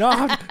again. Yeah.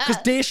 No, because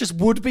dacious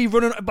would be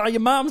running, by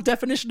your mom's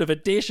definition of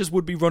it, dacious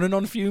would be running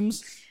on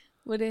fumes.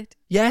 Would it?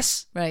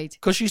 Yes. Right.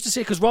 Because she used to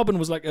say, because Robin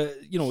was like,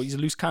 he's a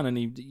loose cannon,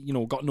 he,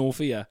 got no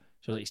fear.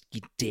 She was like,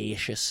 he's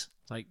dacious.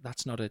 It's like,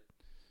 that's not a,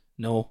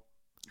 no.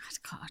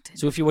 God.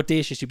 So if you were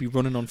dacious, you'd be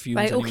running on fumes.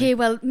 Right, anyway. okay,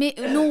 well,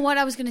 no, what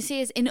I was going to say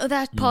is in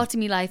other parts of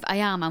my life,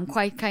 I'm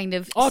quite kind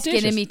of skin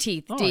in dacious. my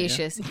teeth, Oh, yeah.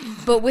 dacious.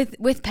 But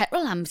with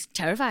petrol, I'm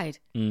terrified.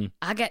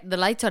 I get the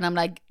lights on, I'm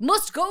like,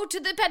 must go to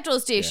the petrol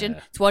station.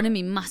 Yeah. It's one of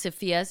my massive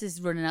fears is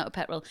running out of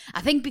petrol.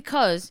 I think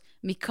because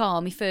my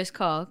first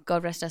car,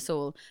 God rest her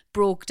soul,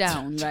 broke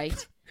down,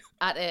 right,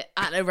 at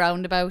a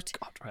roundabout.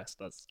 God rest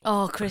us.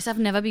 Oh, Chris, I've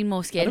never been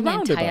more scared At in a my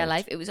entire roundabout?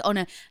 life. It was on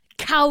a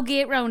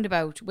Cowgate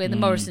roundabout where the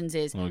Morrisons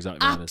is. Oh, exactly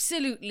where it is.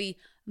 Absolutely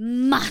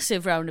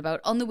massive roundabout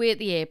on the way at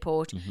the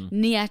airport Mm-hmm.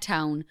 near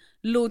town.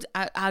 Loads.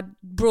 I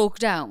broke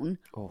down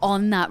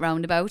on that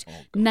roundabout.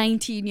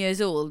 19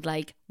 years old.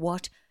 Like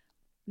what?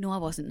 No, I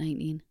wasn't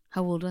 19.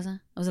 How old was I?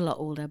 I was a lot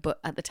older, but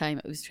at the time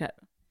it was.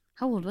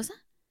 How old was I?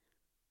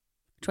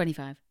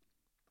 25.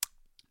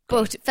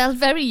 But felt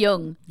very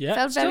young. Yeah,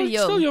 felt very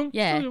still- still young,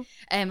 Yeah,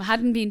 still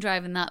hadn't been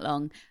driving that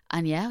long,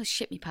 and yeah, I was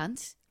shit my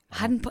pants.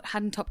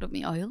 Hadn't topped up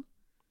my oil.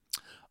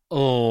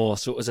 Oh,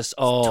 so it was this.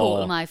 Oh,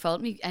 Total my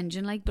fault. My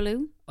engine like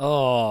blew.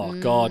 oh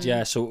God,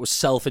 yeah. So it was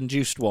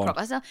self-induced one.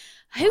 Proper self.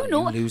 Oh, Who you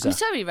knows? loser. I'm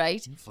sorry,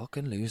 right? You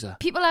fucking loser.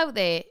 People out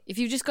there, if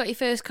you just got your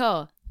first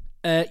car,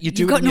 You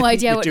do You've it got in no your-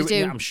 idea you what to it in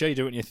your- do. I'm sure you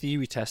do it in your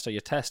theory test or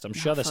your test. I'm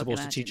sure they're fucking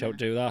supposed to teach imagine how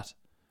to do that.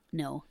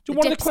 no. Do The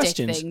one of the dipstick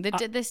questions- thing,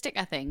 the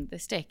sticker thing, the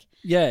stick.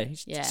 Yeah,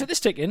 Yeah. Stick the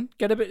stick in.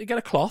 Get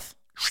a cloth,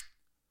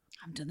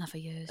 I haven't done that for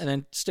years. and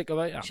then stick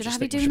away. Should I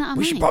be doing that on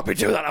We should mine? probably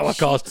do that on our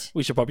cars. Shit.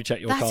 We should probably check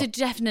your car.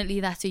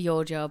 That's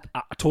your job.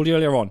 I told you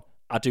earlier on.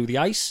 I do the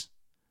ice,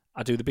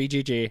 I do the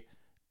BJJ,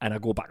 and I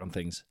go back on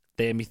things.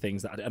 They're me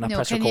things that I do, and I No,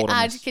 press can you record on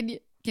add? this.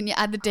 Can you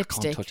add the I can't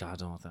dipstick? touch it. I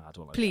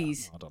don't like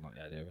Please. That. I don't like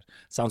the idea of it.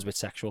 Sounds a bit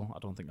sexual. I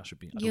don't think I should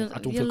be. I You'll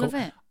don't love feel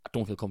it.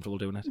 don't feel comfortable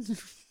doing it.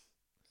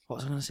 What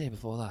was I going to say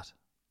before that?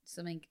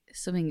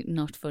 Something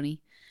not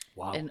funny.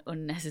 Wow. And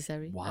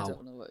unnecessary. Wow. I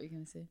don't know what you're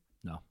going to say.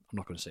 No, I'm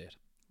not going to say it.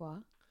 What?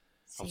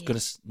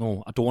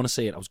 No, I don't want to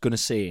say it. I was going to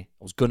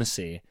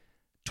say,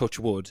 touch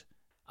wood,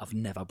 I've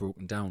never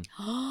broken down.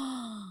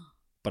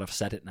 But I've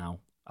said it now.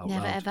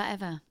 Never,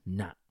 ever.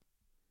 Nah.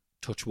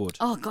 Touch wood.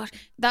 Oh, God.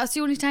 That's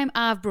the only time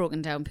I've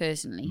broken down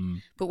personally.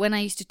 But when I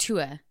used to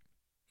tour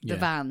the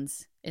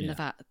vans in the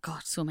van,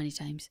 God, so many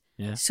times.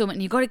 Yeah. So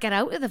many. You got to get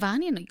out of the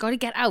van, you know. You got to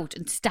get out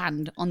and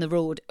stand on the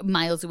road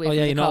miles away from the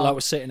car. You're not allowed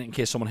to sit in it in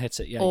case someone hits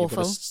it. Yeah, Awful. You've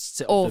got to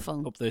sit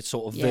Awful. up the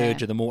sort of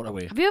verge of the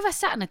motorway. Have you ever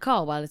sat in a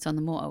car while it's on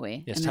the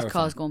motorway Yes, and there's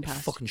cars going past?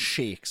 It fucking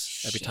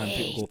shakes every time Shit.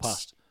 people go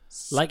past.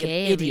 Like an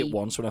idiot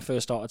once when I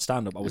first started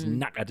stand-up, I was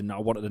knackered and I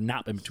wanted to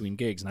nap in between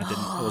gigs and I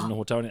didn't. I was in a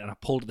hotel and I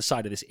pulled to the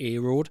side of this A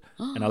road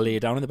and I lay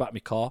down in the back of my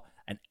car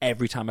and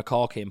every time a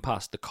car came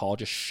past, the car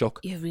just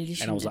shook. You really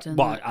shouldn't and I was have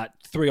like, done that.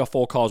 3 or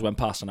 4 cars went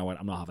past and I went,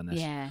 I'm not having this.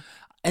 Yeah.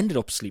 Ended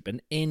up sleeping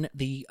in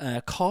the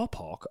car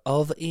park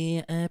of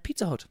a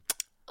Pizza Hut.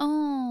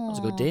 Oh. That was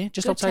a good day.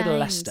 Just good outside times. of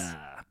Leicester.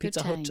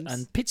 Pizza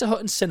Good Hut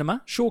and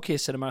cinema.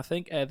 Showcase cinema, I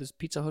think. There's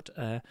Pizza Hut,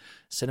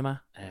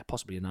 cinema,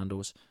 possibly a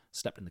Nando's.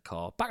 Slept in the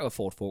car. Back of a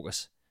Ford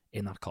Focus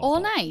in that car All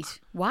park.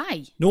 night?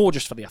 Why? No,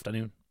 just for the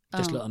afternoon.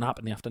 Just a Oh. little nap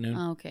in the afternoon.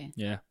 Oh, okay.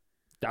 Yeah.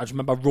 I just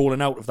remember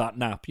rolling out of that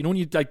nap. You know when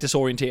you like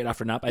disorientated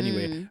after a nap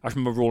anyway? I just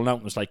remember rolling out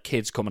and it was like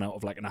kids coming out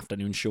of like an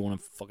afternoon show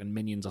and fucking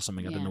Minions or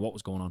something. I didn't Yeah. know what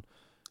was going on.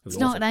 It was It's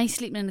not awful. nice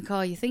sleeping in the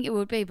car. You think it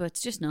would be, but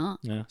it's just not.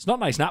 Yeah. It's not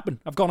nice napping.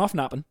 I've gone off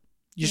napping.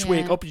 You just Yeah.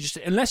 wake up, you just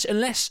unless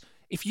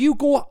if you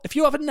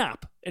have a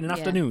nap in an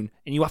afternoon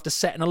and you have to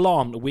set an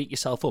alarm to wake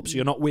yourself up so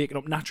you're not waking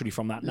up naturally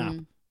from that nap.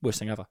 Worst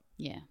thing ever.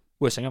 Yeah.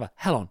 Worst thing ever.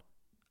 Hell on.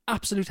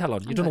 Absolute hell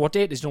on. You don't know what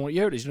day it is, you don't know what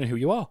year it is, you don't know who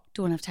you are.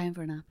 Don't have time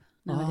for a nap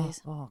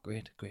nowadays. Oh,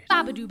 great.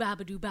 Babadoo,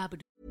 babadoo,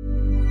 babadoo.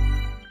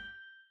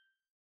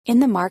 In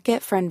the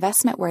market for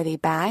investment-worthy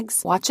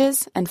bags,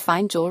 watches, and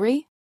fine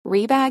jewelry,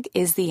 Rebag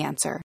is the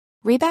answer.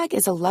 Rebag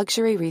is a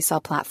luxury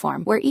resale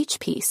platform where each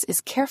piece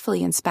is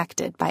carefully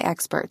inspected by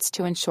experts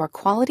to ensure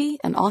quality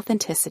and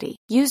authenticity.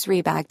 Use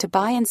Rebag to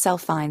buy and sell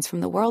finds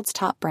from the world's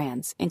top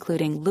brands,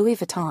 including Louis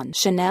Vuitton,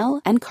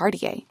 Chanel, and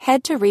Cartier.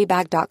 Head to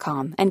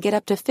Rebag.com and get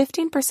up to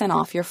 15%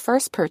 off your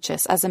first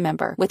purchase as a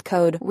member with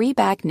code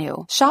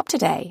REBAGNEW. Shop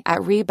today at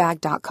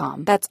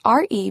Rebag.com. That's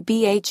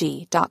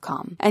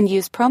REBAG.com. And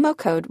use promo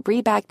code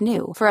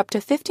REBAGNEW for up to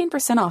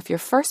 15% off your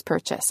first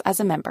purchase as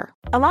a member.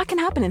 A lot can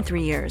happen in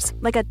 3 years,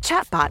 like a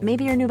chatbot may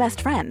be your new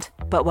best friend.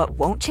 But what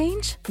won't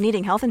change?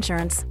 Needing health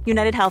insurance.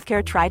 United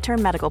Healthcare Tri-Term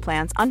Medical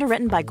Plans,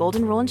 underwritten by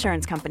Golden Rule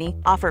Insurance Company,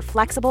 offer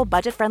flexible,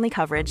 budget-friendly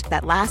coverage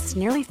that lasts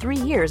nearly 3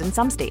 years in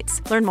some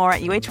states. Learn more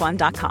at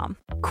UH1.com.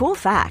 Cool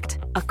fact,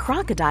 a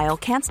crocodile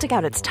can't stick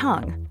out its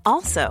tongue.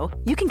 Also,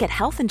 you can get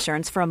health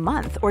insurance for a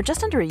month or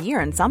just under a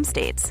year in some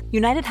states.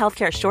 United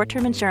Healthcare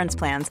short-term insurance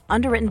plans,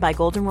 underwritten by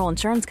Golden Rule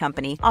Insurance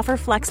Company, offer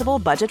flexible,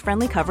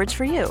 budget-friendly coverage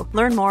for you.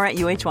 Learn more at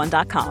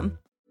UH1.com.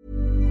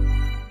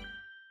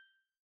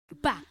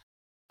 Ba.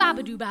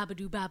 Babadoo,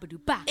 babadoo, babadoo,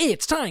 ba.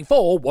 It's time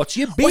for What's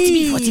Your Beef? What's your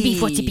beef? What's your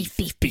beef? What's your beef?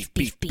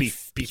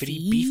 Beef, beef,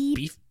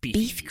 beef.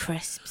 Beef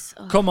crisps.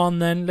 Oh. Come on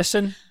then,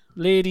 listen.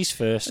 Ladies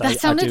first. That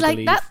sounded I do like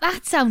believe.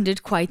 that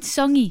sounded quite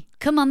songy.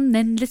 Come on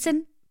then,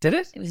 listen. Did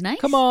it? It was nice.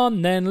 Come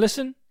on then,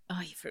 listen. Oh,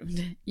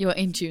 you were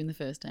in tune the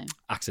first time.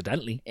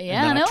 Accidentally. Yeah,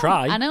 and then I know. I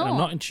try. I know. And I'm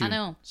not in tune. I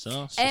know.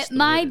 So, it's just the way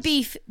My it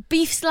is.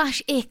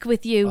 beef/ick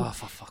with you. Oh,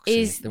 for fuck's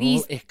is sake. They're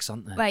these all icks,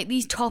 aren't they? right?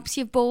 These tops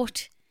you've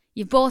bought.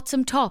 You've bought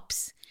some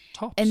tops.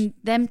 Tops. And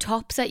them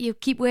tops that you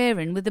keep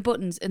wearing with the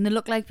buttons and they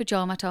look like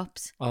pajama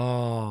tops.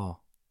 Oh.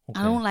 Okay.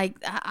 I don't like.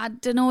 I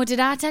don't know. Did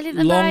I tell you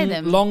to buy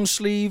them? Long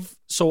sleeve,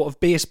 sort of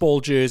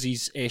baseball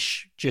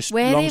jerseys-ish. Just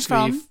Where are long they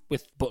sleeve from?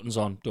 with buttons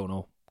on. Don't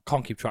know.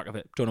 Can't keep track of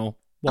it. Don't know.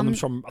 One of them's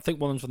from, I think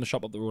one of them's from the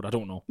shop up the road. I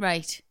don't know.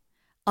 Right.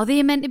 Are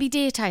they meant to be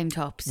daytime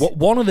tops?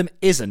 One of them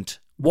isn't.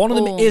 One of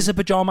them Oh. is a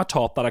pajama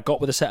top that I got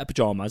with a set of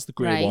pajamas, the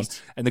grey Right. one,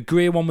 and the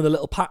grey one with a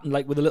little pattern,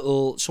 like with a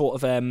little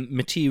sort of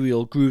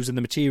material grooves in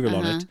the material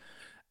on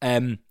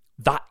it.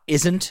 That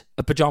isn't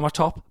a pajama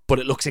top, but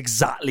it looks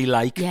exactly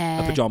like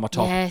a pajama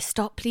top. Yeah,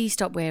 please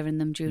stop wearing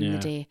them during Yeah. the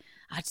day.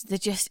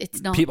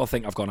 It's not. People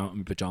think I've gone out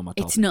in a pajama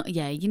top. It's not.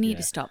 Yeah, you need Yeah.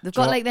 to stop. They've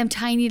Do you got know- like them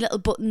tiny little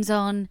buttons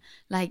on.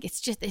 Like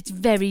it's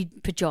very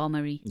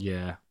pajama-y.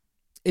 Yeah.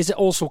 Is it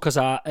also because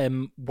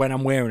when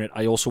I'm wearing it,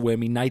 I also wear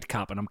my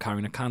nightcap and I'm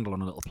carrying a candle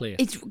on a little plate?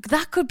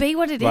 That could be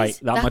what it is. Right,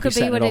 that might be could be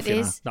setting what it off, it you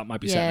know. is. That might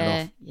be setting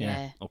it off.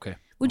 Yeah. Okay.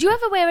 Would you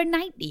ever wear a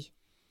nightie?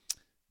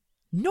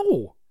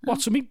 No.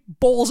 What? So me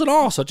balls and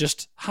arse are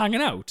just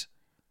hanging out?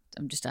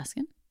 I'm just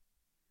asking.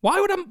 Why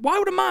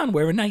would a man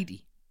wear a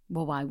nightie?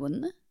 Well, why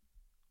wouldn't they?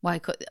 Why?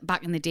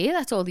 Back in the day,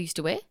 that's all they used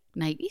to wear.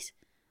 Nighties.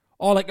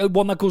 Or like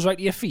one that goes right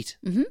to your feet?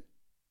 Mm-hmm.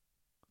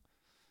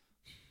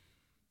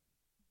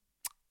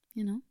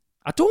 You know.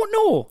 I don't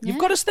know. Yeah.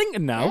 You've got us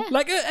thinking now. Yeah.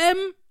 Like a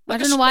I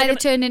don't know why they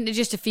turned into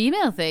just a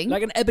female thing.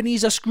 like an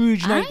Ebenezer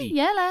Scrooge Aye, nightie.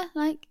 yeah,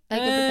 like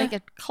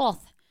a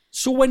cloth.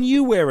 So when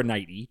you wear a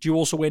nightie, do you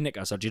also wear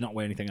knickers or do you not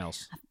wear anything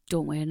else?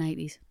 Don't wear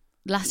nighties.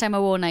 Last time I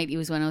wore a nightie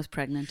was when I was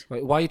pregnant.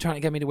 Wait, why are you trying to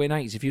get me to wear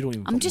nighties if you don't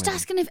even? I'm just wear them?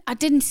 asking if I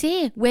didn't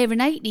say wear a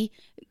nightie.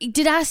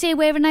 Did I say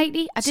wear a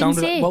nightie? I didn't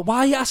say. Well, why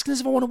are you asking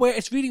us if I want to wear it?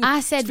 It's really. I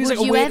said, it feels would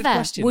like a you weighted ever?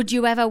 question. Would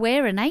you ever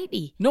wear a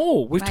nightie?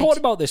 No, we've Right. talked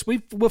about this.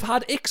 We've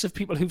had icks of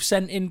people who've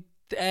sent in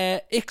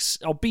icks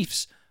or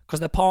beefs because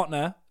their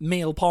partner,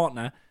 male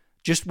partner,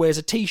 just wears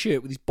a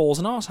t-shirt with his balls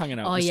and arse hanging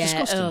out. Oh It's yeah.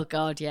 disgusting. Oh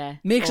god, yeah.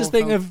 Makes us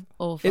think of.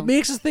 Awful. It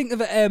makes us think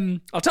of.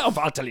 I'll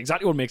tell you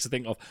exactly what it makes us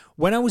think of.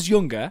 When I was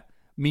younger,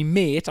 me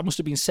mate, I must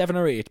have been 7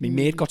 or 8. Me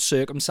mate got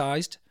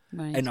circumcised,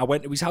 Right. and I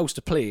went to his house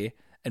to play.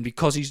 And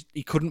because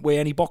he couldn't wear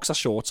any boxer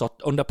shorts or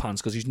underpants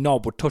because his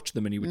knob would touch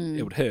them and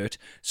it would hurt.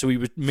 So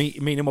me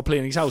and him were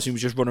playing in his house. He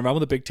was just running around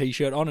with a big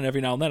t-shirt on, and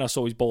every now and then I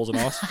saw his balls and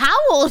arse. How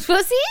old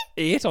was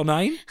he? 8 or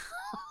 9.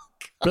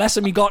 Bless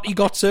him, he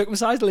got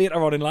circumcised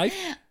later on in life.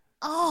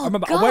 Oh, I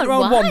remember God, I went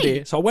around why? one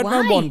day. So I went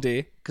around Why? one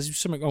day because there was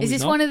something wrong Is with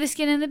his this knob. one of the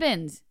skin in the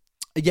bins?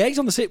 Yeah, he's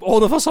on the same.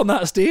 All of us on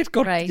that estate.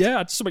 God, Right. yeah,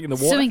 had something in the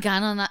water. Something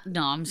going on that.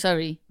 No, I'm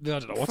sorry. I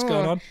don't know what's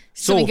going on.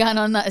 Something going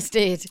on that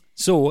estate.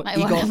 So I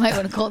he got. might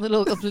want to call the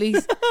local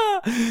police.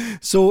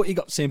 So he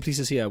got same police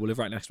as here. We live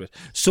right next to it.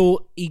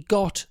 So he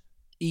got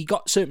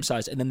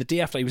circumcised, and then the day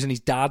after he was in his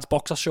dad's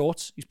boxer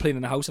shorts. He was playing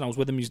in the house, and I was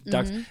with him. His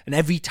dad's, and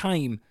every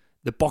time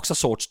the boxer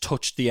shorts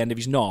touched the end of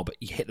his knob,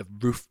 he hit the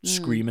roof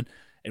screaming.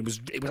 It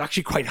was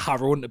actually quite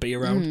harrowing to be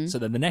around. So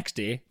then the next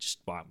day, just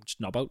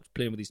knob out,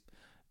 playing with his.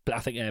 I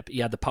think he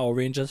had the Power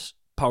Ranger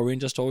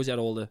toys. He had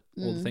all the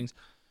things.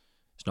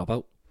 Just knob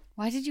out.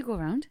 Why did you go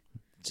around?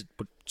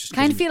 But just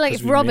Kind of 'cause feel like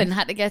because if we Robin mate.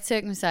 had to get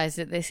circumcised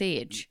at this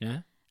age,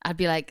 Yeah. I'd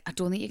be like, I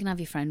don't think you can have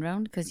your friend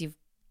round because you've.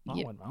 I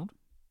went round.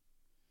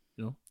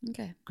 You know,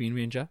 Okay. Green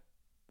Ranger,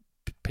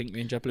 Pink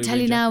Ranger, Blue Tell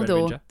Ranger, you now Red though,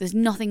 Ranger, there's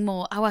nothing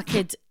more. Our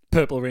kids.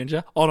 Purple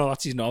Ranger. Oh no,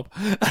 that's his knob.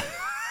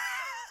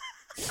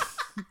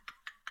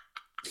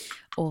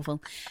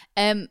 Awful.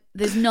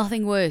 There's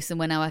nothing worse than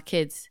when our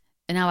kids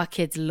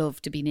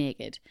love to be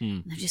naked.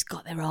 And they've just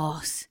got their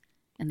arse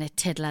and their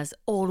tiddlers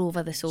all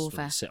over the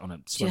sofa. Sit on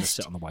it. Just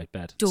Sit on the white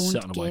bed. Don't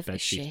sit on the white give a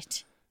bed sheet.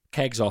 shit.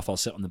 Kegs off. I'll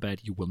sit on the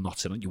bed. You will not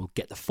sit on. You will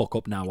get the fuck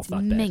up now off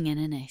that bed.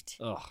 Minging in it.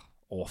 Ugh,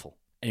 awful.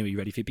 Anyway, you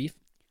ready for your beef?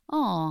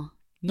 Oh.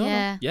 No,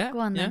 yeah. yeah, Go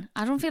on yeah. then.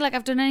 I don't feel like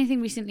I've done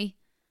anything recently.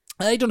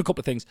 I've done a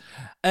couple of things.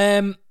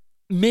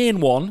 Main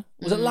one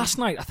was it last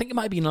night? I think it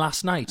might have been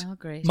last night. Oh,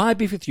 great. My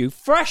beef with you,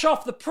 fresh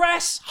off the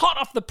press, hot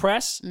off the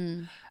press.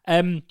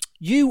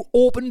 You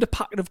opened a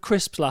packet of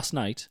crisps last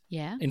night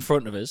Yeah. in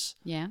front of us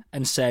Yeah.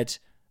 and said,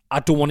 "I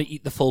don't want to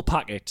eat the full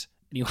packet."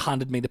 And you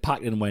handed me the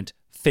packet and went,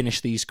 "Finish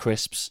these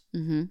crisps."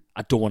 Mm-hmm.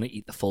 I don't want to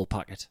eat the full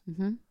packet.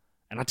 Mm-hmm.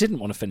 And I didn't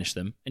want to finish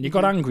them. And you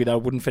got angry that I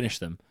wouldn't finish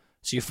them.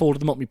 So you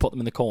folded them up and you put them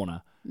in the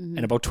corner. And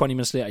about 20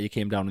 minutes later, you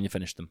came down and you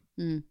finished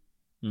them.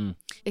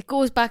 It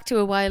goes back to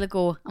a while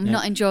ago. I'm Yeah.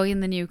 not enjoying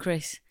the new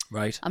Chris.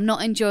 Right? I'm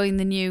not enjoying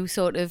the new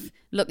sort of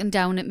looking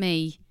down at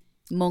me,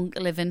 monk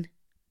living.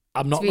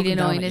 I'm not It's really looking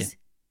down annoying. at you. Is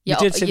You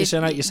did say this the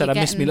other night. You said, "I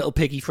miss me getting- little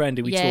piggy friend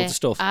who eats Yeah. loads of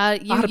stuff." You I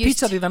had a used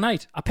pizza to- the other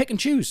night. I pick and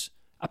choose.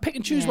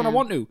 When I Yeah.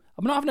 want to.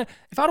 I'm not having a.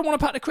 If I don't want a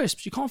packet of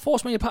crisps, you can't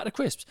force me a packet of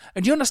crisps.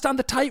 And do you understand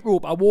the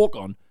tightrope I walk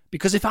on?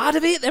 Because if I'd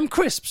have ate them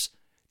crisps,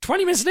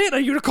 20 minutes later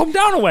you'd have come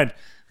down and went,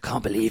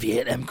 "Can't believe you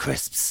ate them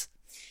crisps."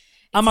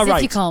 Am I As if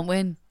right? you can't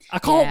win. I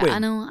can't Yeah, win. I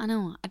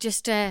know. I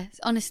just,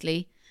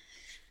 honestly,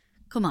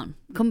 come on.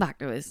 Come back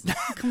to us.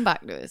 Come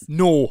back to us.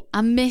 No,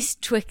 I miss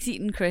Twix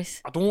eating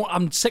Chris. I don't.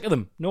 I'm sick of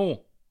them.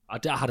 No, I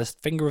had a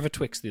finger of a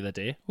Twix the other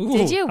day. Ooh,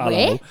 Did you?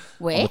 hello.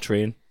 Where? On the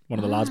train. One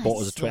of the lads Ah,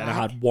 bought us a Twix, and I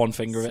slag. had one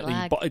finger of it.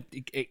 Slag. But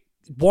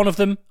one of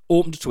them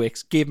opened a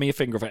Twix, gave me a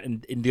finger of it,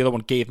 and the other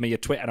one gave me a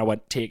Twix, and I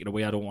went, "Take it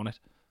away. I don't want it.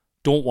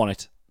 Don't want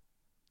it."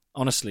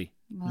 Honestly,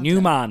 Well new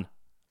done. man,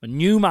 a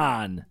new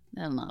man.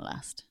 That'll not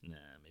last. Nah,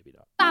 maybe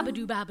not.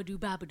 Babadoo, babadoo,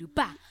 babadoo,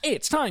 ba.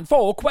 It's time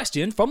for a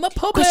question from the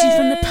public. Question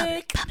from the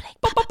public.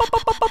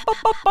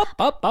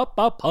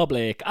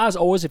 Public. As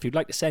always, if you'd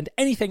like to send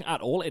anything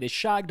at all, it is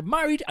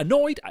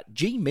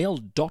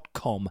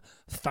shaggedmarriedannoyed@gmail.com.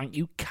 Thank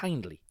you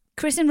kindly.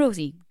 Chris and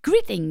Rosie,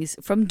 greetings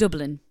from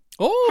Dublin.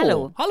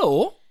 Oh,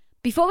 hello.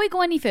 Before we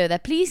go any further,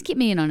 please keep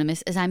me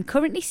anonymous as I'm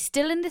currently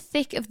still in the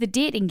thick of the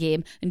dating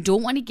game and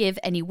don't want to give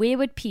any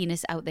wayward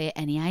penis out there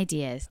any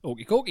ideas.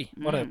 Okie dokie.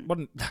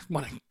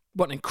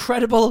 What an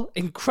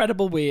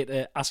incredible way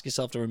to ask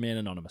yourself to remain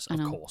anonymous. I Of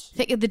know. course.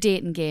 Thick of the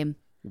dating game.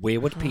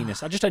 Wayward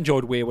penis. I just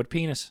enjoyed wayward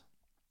penis.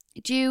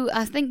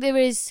 I think there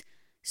is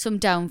some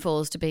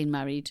downfalls to being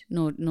married.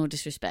 No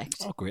disrespect.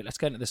 Oh, great. Let's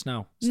get into this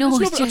now. No, it's,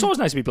 it's it's just- always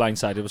nice to be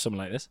blindsided with something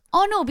like this.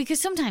 Oh no, because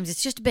sometimes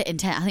it's just a bit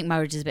intense. I think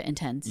marriage is a bit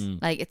intense.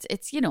 Like it's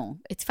it's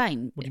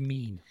fine. What do you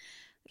mean?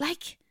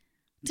 Like,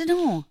 don't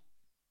know.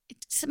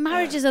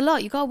 Marriage is a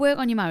lot. You've got to work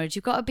on your marriage.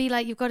 You've got to be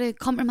like, you've got to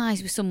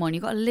compromise with someone.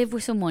 You've got to live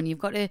with someone. You've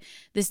got to,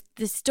 there's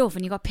stuff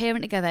and you've got to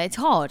parent together. It's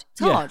hard. It's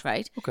Yeah. hard,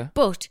 right? Okay.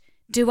 But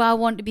do I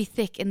want to be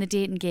thick in the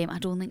dating game? I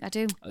don't think I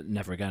do.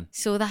 Never again.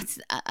 So it's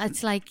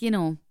like,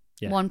 Yeah.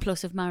 one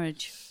plus of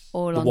marriage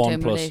or The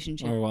long-term one plus.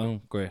 relationship. Oh,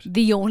 well, great.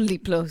 The only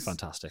plus.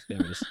 Fantastic. There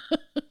it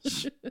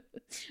is.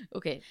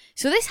 Okay.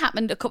 So this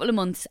happened a couple of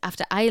months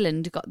after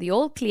Ireland got the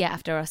all clear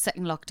after our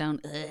second lockdown.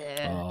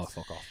 Oh,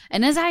 fuck off.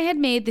 And as I had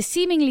made the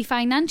seemingly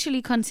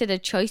financially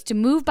considered choice to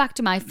move back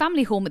to my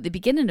family home at the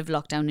beginning of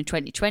lockdown in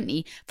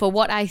 2020 for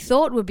what I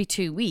thought would be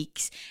 2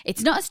 weeks,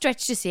 it's not a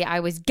stretch to say I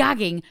was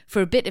gagging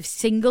for a bit of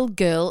single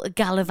girl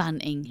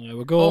gallivanting. There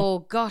we go. Oh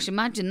gosh,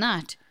 imagine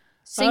that.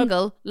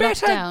 Single,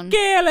 lockdown.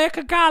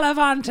 Gaelic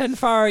gallivanting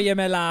for you,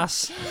 my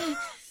lass.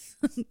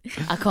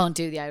 I can't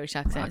do the Irish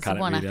accent. It's the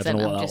one really. accent I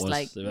don't know I'm what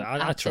just that was. like.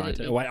 I tried.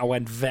 absolutely- I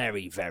went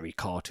very, very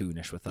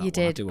cartoonish with that. You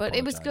one. I did, do but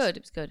it was apologise. good.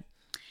 It was good.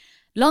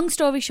 Long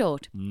story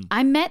short,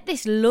 I met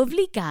this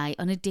lovely guy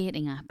on a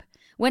dating app.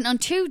 Went on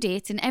 2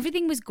 dates and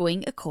everything was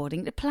going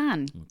according to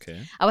plan.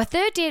 Okay. Our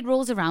third date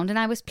rolls around and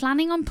I was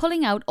planning on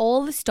pulling out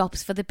all the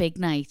stops for the big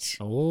night.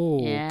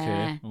 Oh,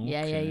 Yeah,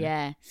 okay.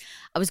 yeah.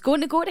 I was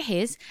going to go to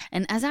his,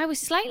 and as I was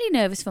slightly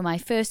nervous for my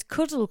first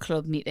cuddle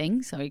club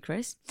meeting, sorry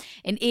Chris,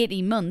 in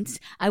 18 months,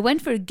 I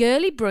went for a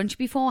girly brunch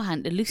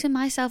beforehand to loosen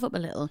myself up a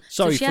little.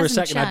 Sorry, she for a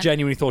hasn't second, I chat-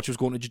 genuinely thought she was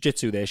going to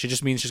jiu-jitsu there. She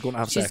just means she's going to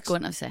have She's sex.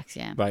 going to have sex,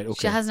 yeah. Right, She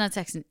okay. hasn't had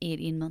sex in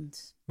 18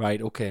 months.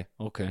 Right, okay.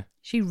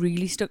 She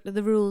really stuck to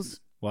the rules.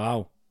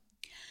 Wow.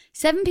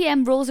 7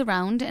 p.m. rolls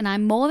around and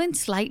I'm more than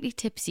slightly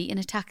tipsy in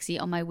a taxi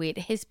on my way to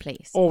his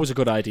place. Always a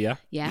good idea.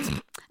 Yeah.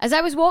 As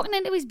I was walking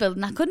into his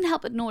building, I couldn't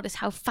help but notice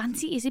how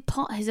fancy his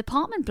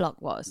apartment block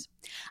was.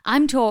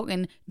 I'm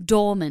talking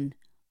doorman,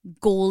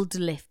 gold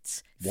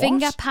lifts, What?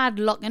 finger pad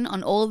locking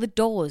on all the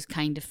doors,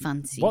 kind of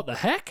fancy. What the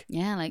heck?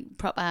 Yeah, like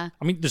proper.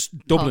 I mean,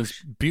 Dublin's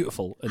Posh.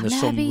 beautiful, and I've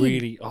there's never some been.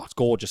 really... Oh, it's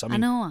gorgeous. I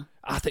mean, know.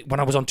 I think when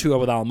I was on tour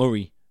with Al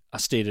Murray, I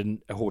stayed in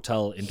a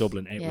hotel in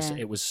Dublin.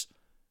 It was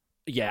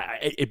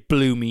it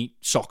blew me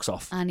socks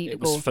off. I need to It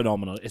was go.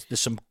 phenomenal. There's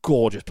some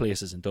gorgeous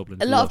places in Dublin.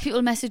 A to lot love. of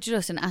people messaged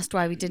us and asked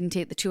why we didn't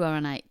take the 2 hour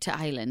night to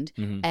Ireland.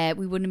 Mm-hmm.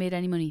 We wouldn't have made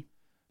any money.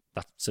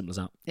 That's simple as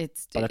that.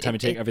 It's By the time you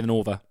take everything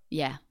over,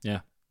 yeah.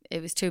 yeah.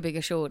 It was too big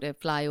a show to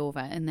fly over,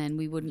 and then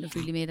we wouldn't have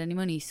really made any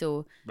money.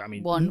 So, I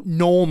mean, one.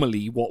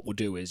 normally what we'll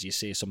do is you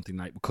say something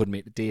like, we couldn't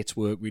make the dates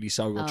work, really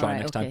sorry, we'll Oh, try right,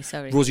 next okay, time.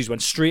 sorry. Rosie's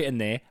went straight in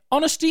there.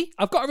 Honesty,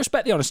 I've got to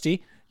respect the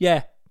honesty.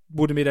 Yeah,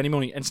 wouldn't have made any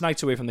money. And it's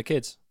nights away from the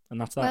kids. And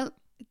that's that. Well,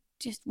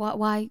 just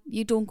why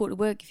you don't go to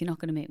work if you're not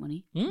going to make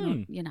money?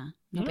 Mm. No,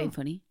 not being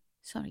funny.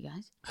 Sorry,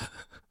 guys.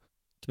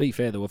 To be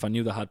fair, though, if I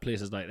knew they had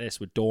places like this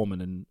with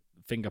Dorman and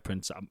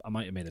fingerprints, I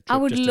might have made a trip. I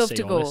would just love see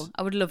to all go. this.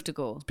 I would love to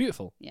go. It's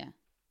beautiful. Yeah.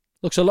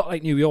 Looks a lot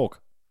like New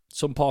York.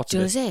 Some parts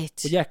Does of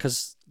it? Well, yeah,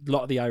 because a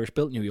lot of the Irish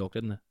built New York,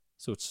 didn't they?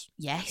 So it's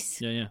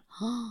Yes. yeah.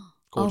 Oh,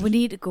 Gorgeous. we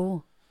need to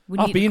go.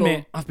 I've been, to go.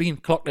 mate. I've been.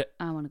 Clocked it.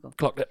 I want to go.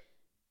 Clocked it.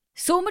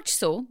 So much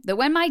so that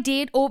when my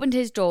date opened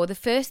his door, the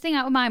first thing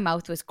out of my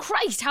mouth was,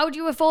 "Christ, how do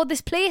you afford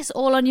this place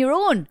all on your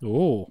own?"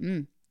 Oh.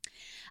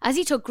 As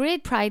he took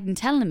great pride in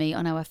telling me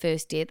on our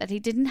first date that he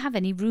didn't have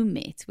any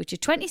roommates, which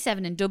at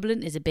 27 in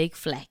Dublin is a big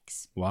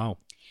flex. Wow.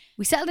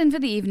 We settled in for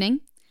the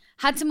evening,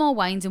 had some more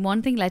wines, and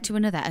one thing led to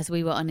another as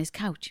we were on his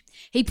couch.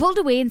 He pulled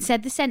away and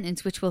said the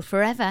sentence which will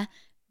forever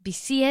be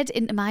seared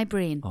into my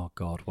brain. Oh,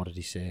 God. What did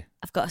he say?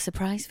 I've got a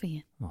surprise for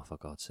you. Oh, for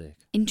God's sake.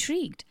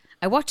 Intrigued,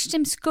 I watched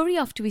him scurry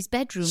off to his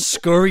bedroom.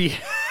 Scurry.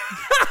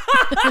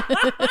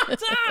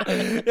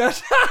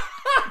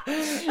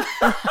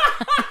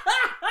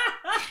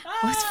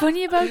 What's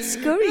funny about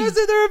scurry? Yes,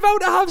 they're about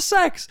to have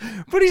sex,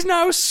 but he's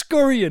now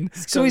scurrying.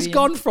 So he's Scurrying.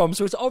 gone from,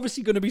 so it's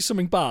obviously going to be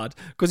something bad,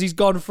 because he's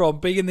gone from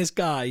being this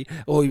guy,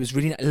 oh, he was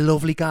really a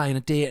lovely guy in a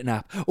dating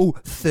app. Oh,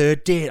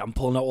 third date, I'm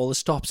pulling out all the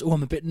stops. Oh,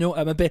 I'm a bit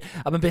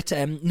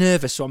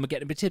nervous, so I'm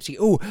getting a bit tipsy.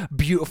 Oh,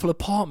 beautiful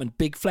apartment,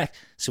 big flex.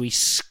 So he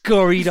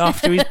scurried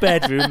off to his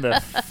bedroom, the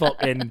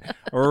fucking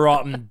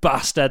rotten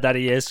bastard that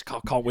he is.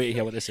 Can't wait to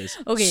hear what this is.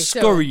 Okay,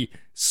 so-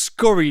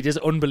 Scurried is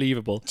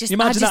unbelievable. Just- you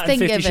imagine I just that in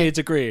think 50 of it. Shades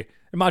of Grey.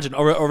 Imagine,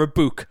 or a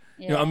book.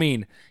 You know what I Yeah.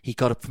 mean? He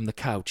got up from the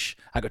couch.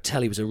 I could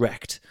tell he was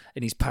erect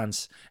in his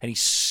pants, and he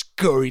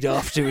scurried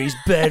off to his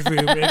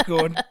bedroom and go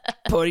and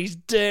put his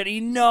dirty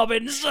knob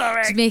in It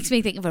something. makes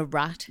me think of a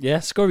rat. Yeah,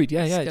 scurried.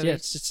 Yeah. Scurried.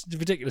 It's a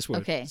ridiculous word.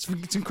 Okay.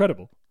 It's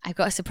incredible. I've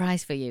got a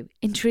surprise for you.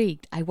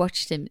 Intrigued, I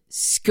watched him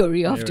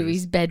scurry off There to it is.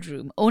 his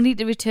bedroom, only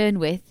to return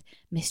with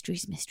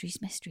mysteries.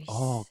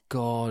 Oh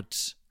God.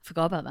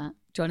 Forgot about that.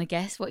 Do you want to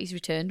guess what he's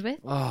returned with?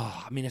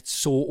 Oh, I mean, it's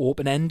so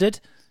open-ended.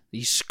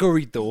 He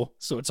scurried though,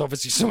 so it's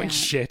obviously something Yeah.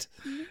 shit.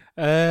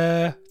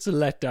 It's a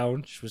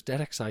letdown. She was dead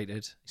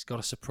excited. He's got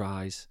a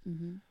surprise.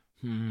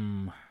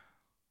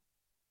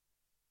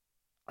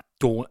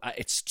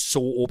 It's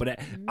so open.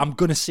 I'm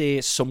gonna say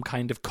some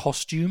kind of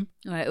costume.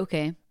 All right,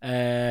 okay.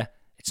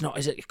 It's not.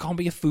 It can't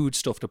be a food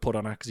stuff to put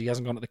on her because he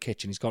hasn't gone to the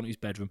kitchen. He's gone to his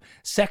bedroom.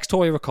 Sex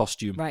toy or a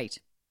costume. Right.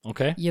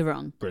 Okay. You're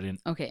wrong.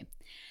 Brilliant. Okay.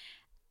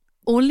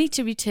 Only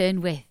to return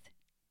with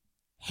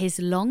his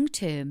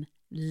long-term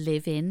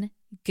live-in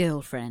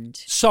girlfriend.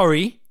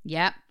 Sorry.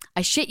 Yeah.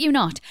 I shit you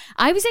not.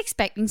 I was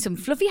expecting some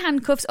fluffy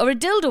handcuffs or a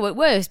dildo at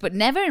worst, but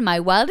never in my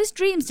wildest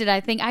dreams did I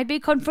think I'd be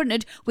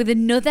confronted with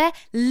another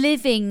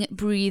living,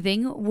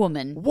 breathing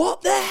woman.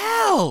 What the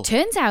hell?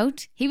 Turns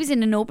out he was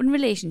in an open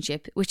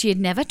relationship, which he had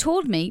never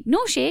told me.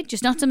 No shade,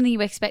 just not something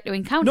you expect to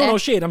encounter. No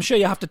shade. I'm sure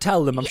you have to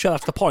tell them. I'm sure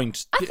that's the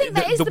point. I think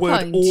that is the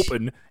word point.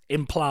 open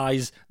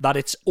implies that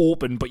it's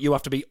open, but you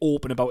have to be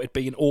open about it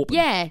being open.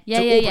 Yeah,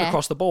 open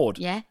across the board.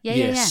 Yeah.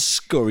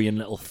 Scurrying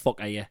little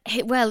fucker, you.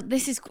 Well,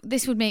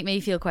 this would make me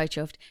feel quite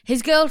chuffed.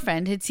 His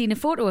girlfriend had seen a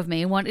photo of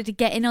me and wanted to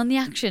get in on the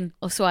action,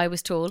 or so I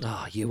was told.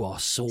 Oh, you are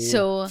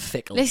so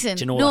fickle. Listen,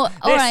 do you know no, what?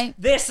 all right.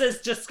 This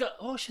is just...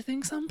 Oh, she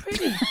thinks I'm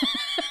pretty.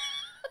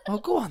 Oh,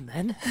 go on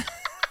then.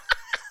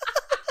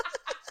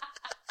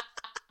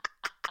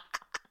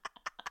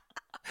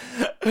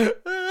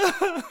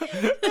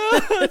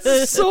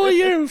 So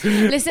you.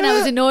 Listen, I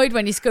was annoyed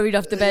when he scurried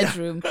off the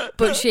bedroom,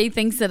 but she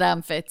thinks that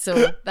I'm fit,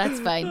 so that's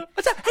fine. Hey,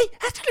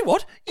 I tell you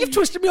what, you've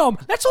twisted my arm.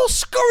 Let's all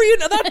scurry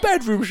into that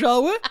bedroom,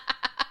 shall we?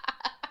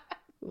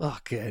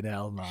 Fucking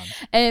hell,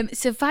 man.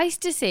 Suffice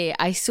to say,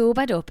 I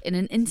sobered up in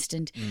an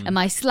instant, and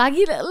my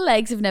slaggy little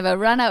legs have never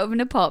run out of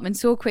an apartment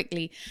so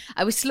quickly.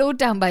 I was slowed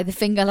down by the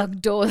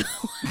finger-locked door.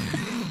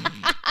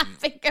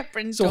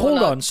 Fingerprint So door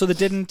hold lock. on, so they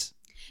didn't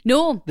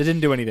No.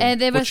 do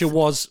anything, but she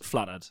was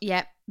flattered.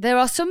 Yeah. There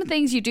are some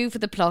things you do for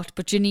the plot,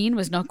 but Janine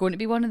was not going to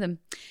be one of them.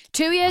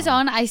 2 years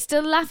on, I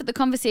still laugh at the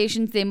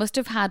conversations they must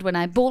have had when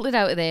I bolted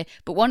out of there,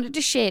 but wanted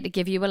to share to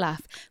give you a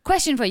laugh.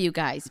 Question for you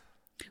guys.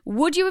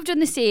 Would you have done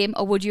the same,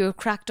 or would you have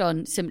cracked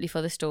on simply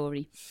for the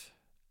story?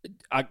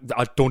 I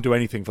don't do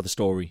anything for the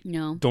story.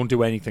 No. Don't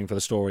do anything for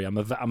the story. I'm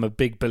a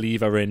big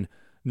believer in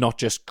not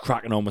just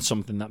cracking on with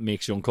something that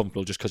makes you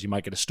uncomfortable just because you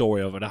might get a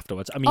story of it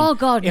afterwards. I mean, Oh,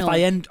 God, if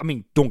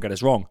no. don't get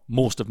us wrong,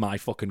 most of my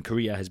fucking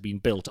career has been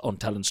built on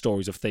telling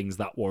stories of things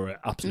that were an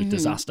absolute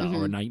disaster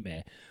or a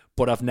nightmare.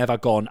 But I've never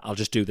gone, I'll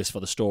just do this for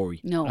the story.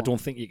 No. I don't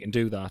think you can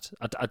do that.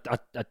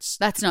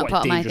 That's not quite part a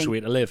of my dangerous thing. way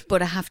to live.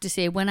 But I have to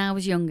say, when I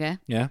was younger,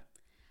 Yeah.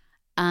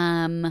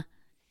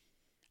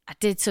 I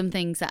did some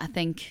things that I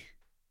think,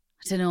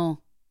 I don't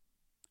know,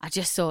 I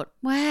just thought,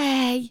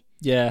 way.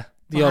 Yeah.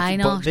 Why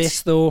But not?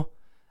 this, though...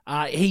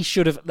 he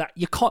should have that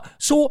you can't.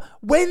 So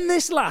when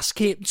this lass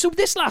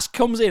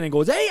comes in and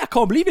goes, "Hey, I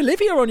can't believe you live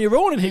here on your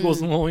own," and he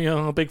goes, "Oh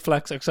yeah, big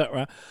flex,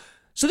 etc."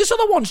 So this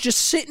other one's just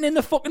sitting in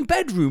the fucking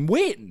bedroom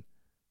waiting.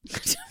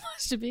 Must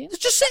have been. It's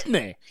just sitting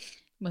there.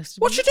 Must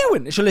have What's been. she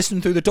doing? Is she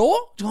listening through the door?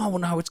 Oh, I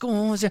wonder how it's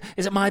going. Is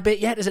it my bit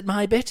yet? Is it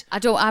my bit? I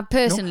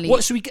personally... No.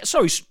 What? So he gets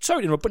sorry to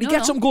interrupt, but he No,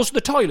 gets no. up and goes to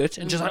the toilet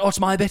and just like, "Oh, it's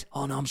my bit."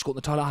 "Oh no, I'm just going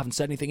to the toilet. I haven't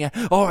said anything yet."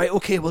 "All right,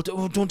 okay. Well,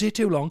 don't take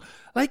too long."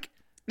 Like.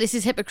 This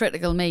is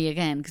hypocritical me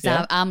again, because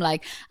Yeah. I'm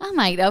like, I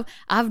might have.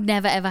 I've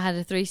never ever had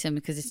a threesome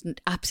because it's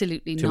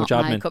absolutely Too not much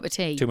my admin. cup of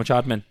tea. Too much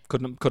admin.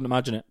 Couldn't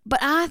imagine it. But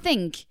I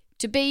think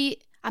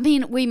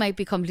we might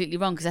be completely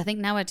wrong, because I think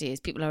nowadays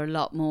people are a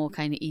lot more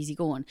kind of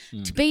easygoing.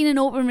 To be in an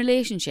open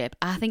relationship,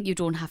 I think you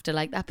don't have to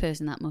like that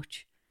person that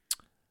much.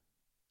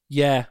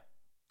 Yeah.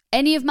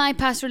 Any of my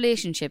past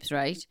relationships,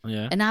 right?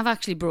 Yeah. And I've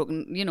actually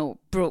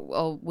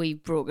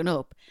we've broken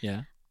up.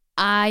 Yeah.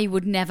 I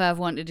would never have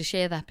wanted to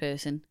share that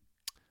person.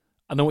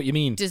 I know what you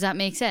mean. Does that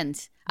make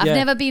sense? I've Yeah.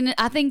 never been.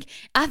 I think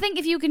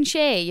if you can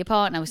share your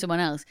partner with someone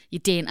else, you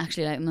didn't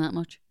actually like them that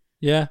much.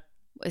 Yeah.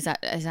 Is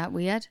that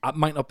weird? That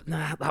might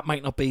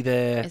not be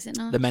Is it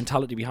not? the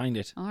mentality behind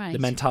it. All right. The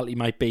mentality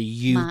might be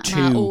you My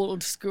two.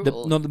 old school.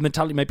 The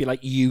mentality might be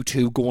like you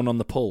two going on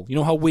the pull. You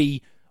know how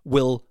we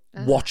will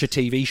watch a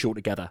TV show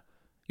together.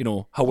 You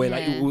know how we're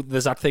Yeah. like,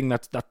 there's that thing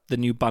that the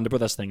new Band of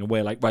Brothers thing, and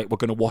we're like, right, we're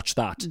going to watch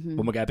that Mm-hmm.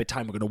 when we get a bit of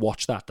time. We're going to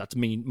watch that. That's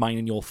mine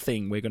and your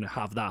thing. We're going to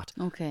have that.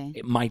 Okay.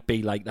 It might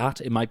be like that.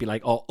 It might be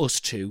like, oh,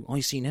 us two. Oh,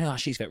 you see now,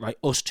 she's fit, right?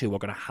 Us two are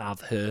going to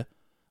have her,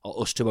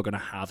 or us two are going to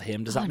have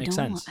him. Does that make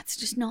sense? That's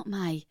just not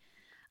my.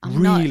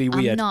 Really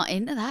weird. I'm not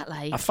into that.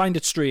 Like, I find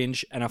it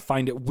strange, and I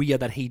find it weird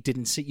that he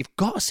didn't see. You've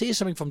got to say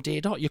something from day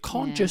dot. You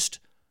can't Yeah. just.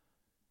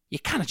 You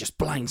kind of just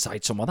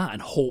blindside someone like that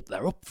and hope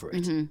they're up for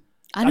it. Mm-hmm.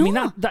 I know. mean,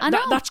 I know.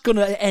 that's going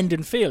to end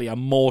in failure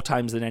more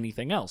times than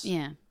anything else.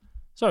 Yeah.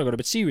 Sorry, I got a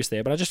bit serious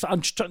there, but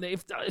I'm just trying to.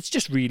 It's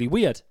just really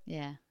weird.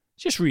 Yeah.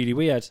 It's just really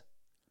weird.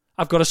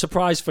 I've got a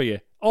surprise for you.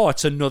 Oh,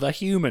 it's another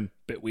human.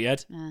 Bit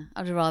weird.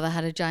 I'd have rather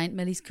had a giant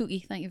Millie's cookie.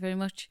 Thank you very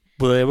much.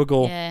 Well, there we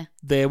go. Yeah.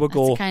 There we That's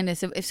go. the kind of.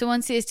 So if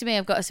someone says to me,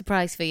 "I've got a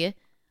surprise for you,"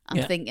 I'm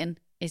Yeah. thinking,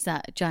 "Is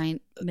that a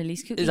giant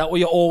Millie's cookie?" Is that what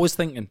you're always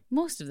thinking?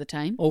 Most of the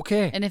time.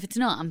 Okay. And if it's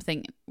not, I'm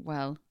thinking,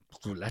 well,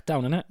 Let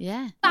down, innit?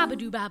 yeah.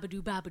 Babadoo,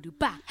 babadoo, babadoo,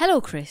 ba.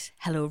 Hello, Chris.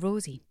 Hello,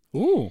 Rosie.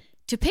 Ooh.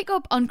 To pick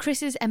up on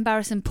Chris's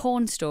embarrassing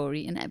porn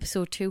story in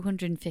episode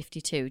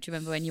 252, do you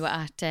remember when you were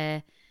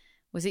at,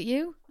 was it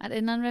you? At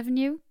Inland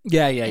Revenue?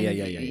 Yeah.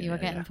 You were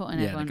getting put on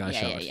yeah, everyone. the guy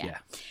shot us,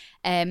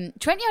 yeah.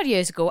 20 odd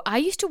years ago, I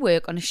used to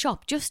work on a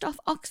shop just off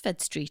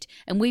Oxford Street,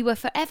 and we were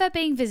forever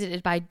being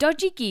visited by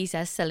dodgy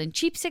geezers selling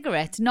cheap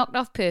cigarettes, knocked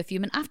off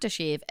perfume and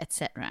aftershave,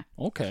 etc.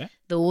 Okay.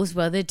 Those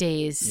were the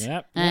days.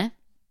 Yeah. Eh?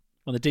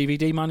 When the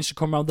DVD man used to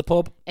come round the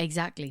pub.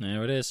 Exactly.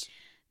 There it is.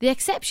 The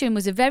exception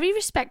was a very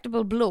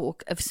respectable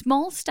bloke of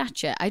small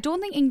stature. I don't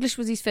think English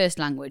was his first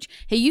language.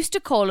 He used to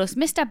call us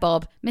Mr.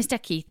 Bob,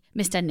 Mr. Keith,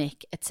 Mr.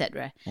 Nick,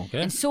 etc.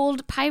 Okay. And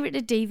sold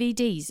pirated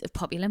DVDs of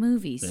popular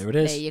movies. There it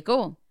is. There you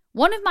go.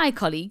 One of my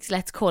colleagues,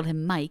 let's call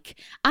him Mike,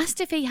 asked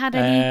if he had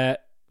any...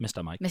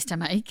 Mr. Mike. Mr.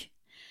 Mike.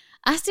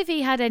 Asked if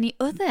he had any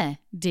other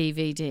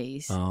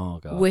DVDs. Oh,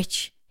 God.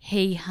 Which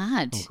he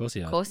had. Oh, of course he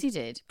had. Of course he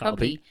did. That'll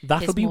Probably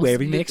be his where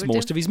most he makes lucrative-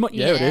 most of his money.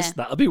 Yeah, it is.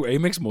 That'll be where he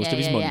makes most of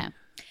his money. Yeah.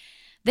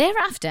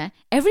 Thereafter,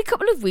 every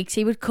couple of weeks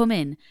he would come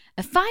in.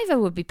 A fiver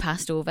would be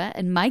passed over,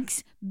 and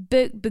Mike's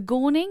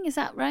begoning, is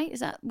that right?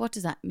 What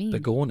does that mean?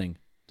 Begoning.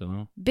 Don't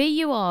know.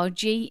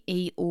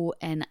 Burgeoning.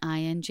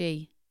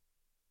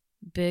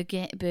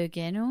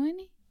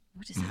 Burgeoning?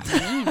 What does that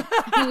mean?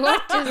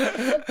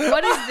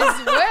 what is this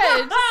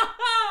word?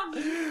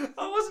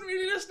 I wasn't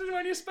really listening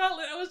when you spelled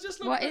it. I was just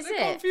looking What at is the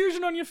it?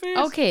 confusion on your face.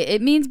 Okay,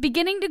 it means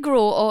beginning to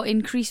grow or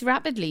increase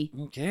rapidly.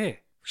 Okay.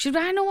 Should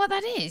I know what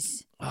that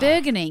is?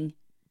 Burgeoning.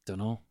 Don't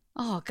know.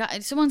 Oh,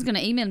 God, someone's going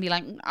to email and be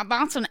like,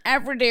 that's an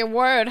everyday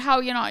word. How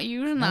are you not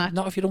using that?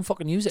 Not if you don't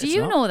fucking use it. Do it's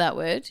you not. know that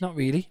word? Not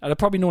really. I'd have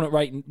probably known it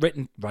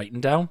written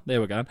down. There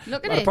we go.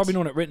 Look at I'd have it. probably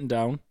known it written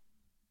down.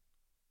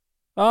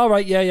 All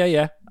right,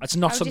 yeah. It's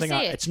not How'd you something.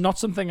 say it? It's not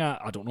something.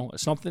 I don't know.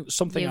 It's not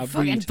something You I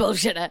fucking read.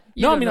 bullshitter.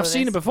 You No, I don't mean know I've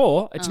seen this. it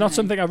before. It's not Okay.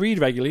 something I read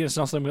regularly. It's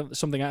not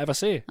something I ever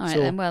say. All right, so,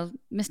 then. Well,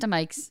 Mr.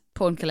 Mike's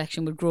porn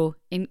collection would grow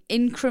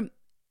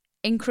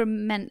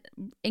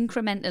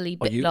incrementally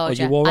bit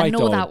larger. Are you all right, I know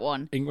doll? that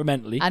one.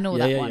 Incrementally. I know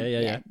yeah, that yeah, one.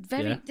 Yeah.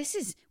 Very. Yeah. This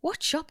is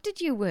what shop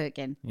did you work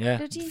in? Yeah.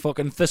 Bloody-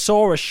 Fucking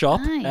thesaurus shop.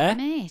 Aye, Eh?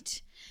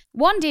 mate.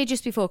 One day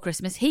just before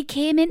Christmas, he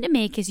came in to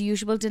make his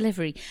usual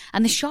delivery,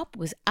 and the shop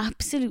was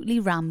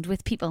absolutely rammed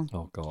with people.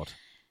 Oh God.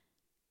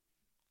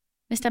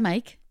 Mr.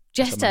 Mike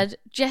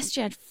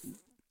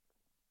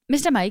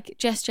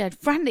gestured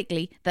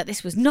frantically that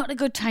this was not a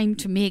good time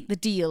to make the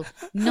deal.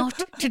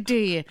 Not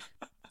today.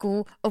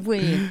 Go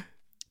away.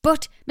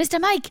 But Mr.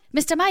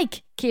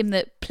 Mike, came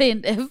the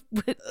plaintive.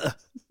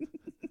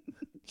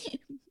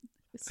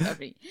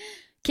 Sorry.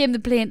 Came the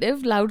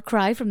plaintive, loud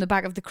cry from the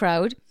back of the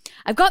crowd.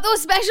 I've got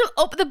those special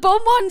up the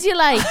bum ones you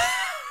like.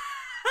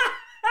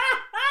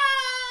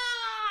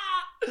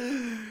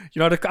 You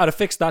know how to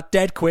fix that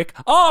dead quick.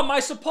 Oh, my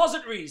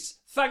suppositories.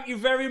 Thank you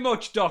very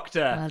much,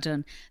 doctor. Well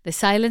done. The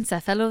silence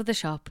that fell over the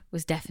shop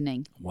was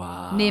deafening.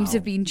 Wow. Names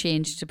have been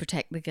changed to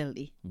protect the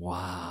guilty.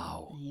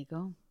 Wow. There you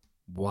go.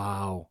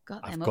 Wow.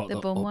 Got I've them got up the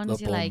bum up ones the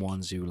you bum like.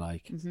 ones you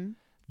like. Mhm.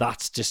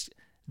 That's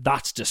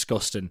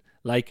disgusting.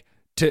 Like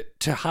to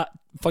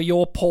for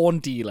your porn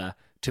dealer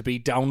to be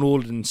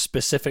downloading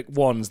specific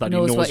ones that he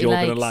knows what you're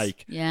likes. gonna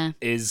like Yeah.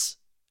 is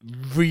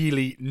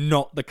really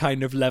not the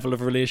kind of level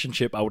of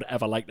relationship I would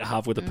ever like to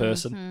have with a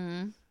person.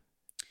 Mm-hmm.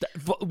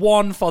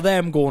 One for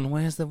them going,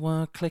 where's the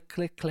word? Click,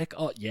 click, click.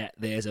 Oh, yeah,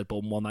 there's a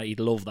bum one that he'd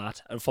love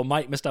that. And for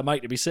Mr.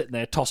 Mike to be sitting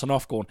there tossing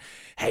off going,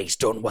 hey, he's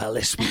done well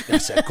this week.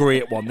 That's a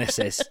great one, this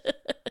is.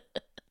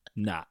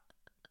 Nah.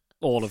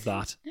 All of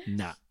that.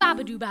 Nah.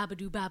 Babadoo,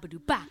 babadoo,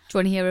 babadoo, ba. Do you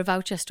want to hear a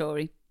voucher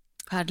story?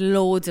 I've had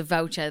loads of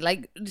vouchers.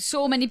 Like,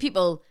 so many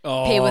people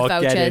pay with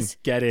vouchers.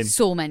 Get in.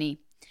 So many.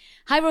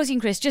 Hi, Rosie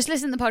and Chris. Just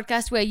listened to the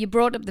podcast where you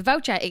brought up the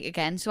voucher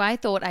again, so I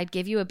thought I'd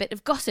give you a bit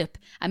of gossip.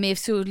 I may have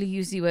solely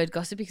used the word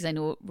gossip because I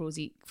know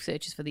Rosie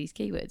searches for these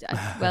keywords.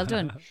 Well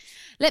done.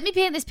 Let me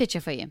paint this picture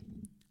for you.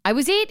 I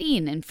was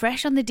 18 and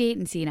fresh on the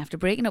dating scene after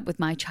breaking up with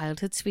my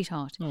childhood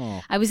sweetheart.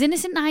 Oh. I was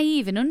innocent,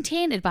 naive, and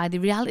untainted by the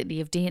reality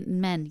of dating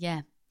men.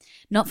 Yeah.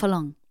 Not for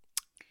long.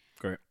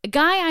 Great. A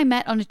guy I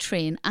met on a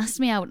train asked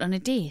me out on a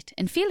date,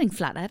 and feeling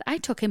flattered, I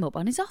took him up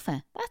on his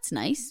offer. That's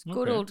nice.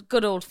 Okay.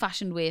 Good old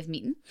fashioned way of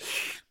meeting.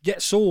 Yeah,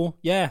 so,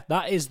 yeah,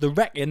 that is the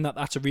reckon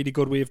that's a really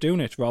good way of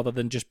doing it rather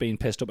than just being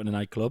pissed up in a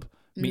nightclub,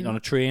 meeting on a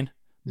train.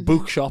 Mm-hmm.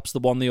 Bookshop's the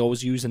one they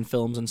always use in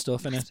films and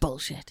stuff, innit? That's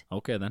bullshit.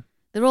 Okay, then.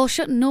 They're all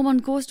shut and no one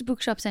goes to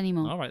bookshops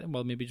anymore. All right, then.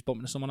 Well, maybe just bump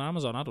into someone on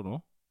Amazon. I don't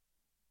know.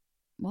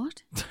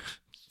 What?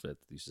 They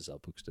used to sell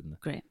books, didn't they?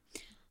 Great.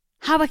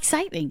 How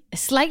exciting. A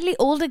slightly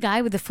older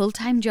guy with a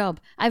full-time job.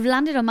 I've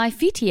landed on my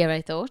feet here,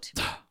 I thought.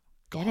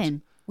 Get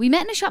in. We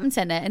met in a shopping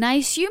centre and I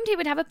assumed he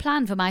would have a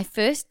plan for my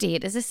first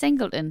date as a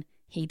singleton.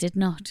 He did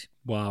not.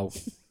 Wow.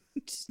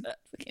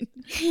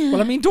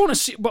 Well, I mean, don't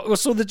assume.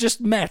 So they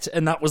just met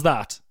and that was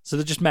that. So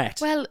they just met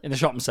Well, in the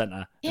shopping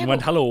centre yeah, and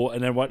went but- hello,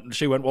 and then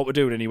she went, what we're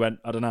doing, and he went,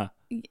 I don't know.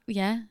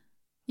 Yeah.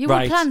 You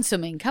Right. would plan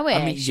something, however,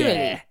 I mean,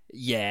 surely.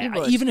 yeah. You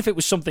would. Even if it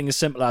was something as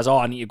simple as,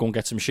 I need to go and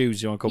get some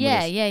shoes. You want to come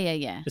Yeah, with us?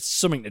 yeah. It's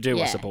something to do, I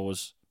Yeah.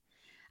 suppose.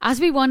 As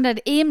we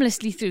wandered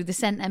aimlessly through the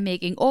centre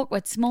making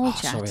awkward small Oh,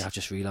 chat. sorry, I've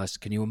just realised.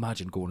 Can you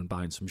imagine going and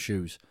buying some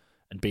shoes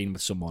and being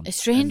with someone, A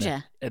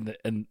stranger.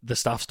 and the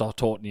staff start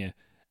talking to you,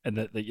 and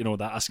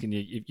they're asking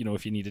you,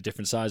 if you need a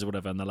different size or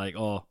whatever, and they're like,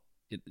 oh,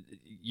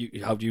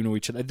 how do you know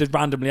each other? They're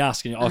randomly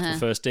asking you after the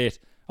first date.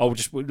 Oh,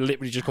 we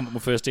literally just come up on my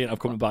first date and I've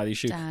come to buy these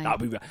shoes. Die.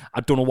 That'd be, I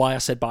don't know why I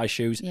said buy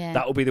shoes. Yeah.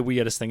 That would be the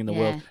weirdest thing in the Yeah.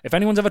 world. If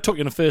anyone's ever took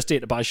you on a first date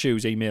to buy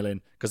shoes, email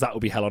in, because that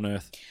would be hell on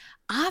earth.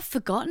 I've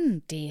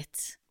forgotten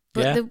dates.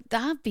 But Yeah.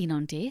 I've been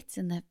on dates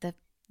and they're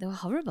They were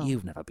horrible.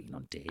 You've never been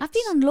on dates. I've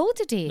been on loads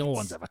of dates. No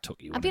one's ever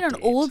took you. I've been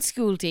on old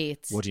school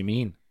dates. What do you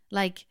mean?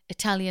 Like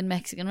Italian,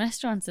 Mexican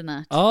restaurants and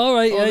that. Oh,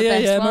 right. All the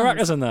Yeah. best ones.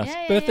 Maracas and that.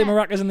 Yeah, Birthday yeah.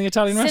 maracas in the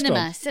Italian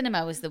restaurant.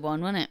 Cinema was the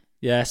one, wasn't it?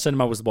 Yeah,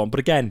 cinema was the one. But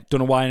again,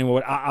 don't know why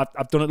anyone.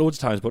 I've done it loads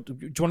of times. But do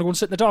you want to go and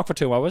sit in the dark for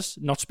 2 hours,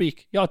 not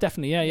speak? Yeah,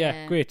 definitely.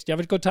 Yeah. Great. Did you have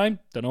a good time?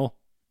 Don't know.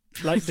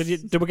 Like,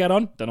 did we get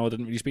on? Don't know. I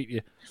didn't really speak to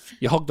you.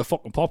 You hugged the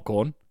fucking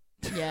popcorn.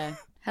 Yeah.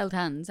 Held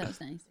hands. That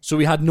was nice. So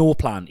he had no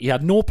plan. He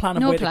had no plan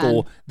of where to plan.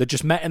 go. They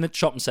just met in the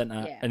shopping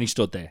centre and he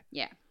stood there.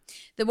 Yeah.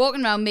 They're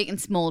walking around making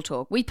small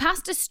talk. We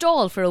passed a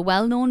stall for a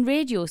well-known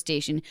radio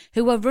station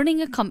who were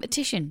running a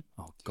competition.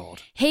 Oh,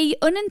 God. He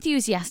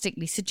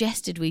unenthusiastically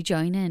suggested we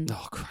join in.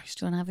 Oh, Christ.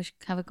 Do you want to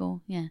have a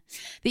go? Yeah.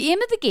 The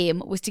aim of the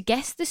game was to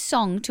guess the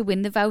song to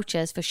win the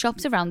vouchers for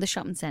shops around the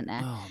shopping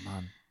centre. Oh,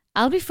 man.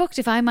 I'll be fucked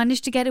if I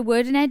managed to get a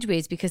word in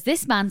edgeways because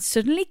this man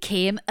suddenly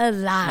came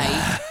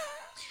alive.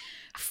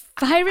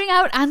 Firing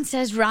out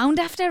answers round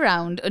after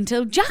round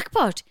until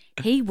jackpot,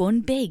 he won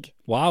big.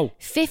 Wow.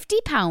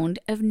 £50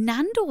 of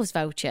Nando's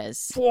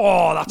vouchers.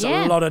 Whoa, that's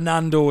Yeah. a lot of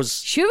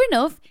Nando's. Sure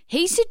enough,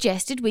 he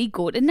suggested we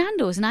go to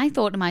Nando's and I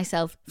thought to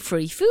myself,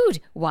 free food,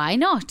 why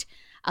not?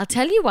 I'll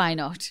tell you why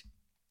not.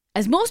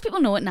 As most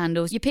people know at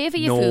Nando's, you pay for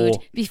your food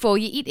before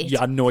you eat it.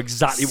 Yeah, I know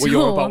exactly what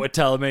you're about to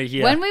tell me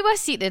here. When we were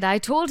seated, I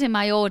told him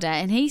my order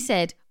and he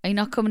said, are you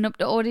not coming up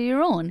to order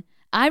your own?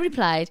 I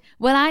replied,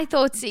 well, I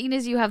thought seeing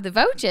as you have the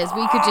vouchers,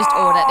 we could just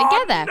order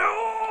together.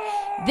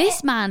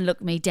 This man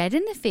looked me dead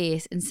in the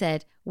face and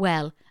said,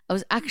 well, I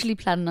was actually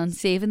planning on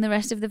saving the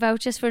rest of the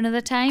vouchers for another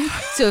time,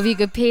 so if you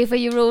could pay for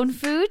your own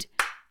food.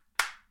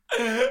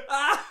 He's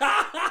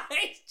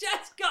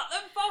just got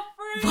them for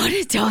free. What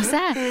a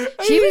tosser.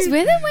 She was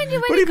with him when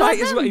you But he got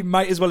them. he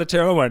might as well have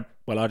turned and went,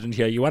 well, I didn't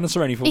hear you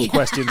answer any fucking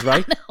questions,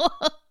 right?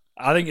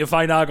 I think you'll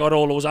find I got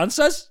all those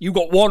answers. You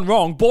got one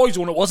wrong.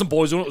 Boyzone, it wasn't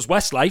Boyzone, it was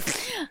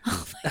Westlife.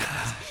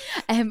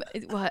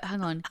 Well,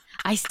 hang on.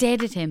 I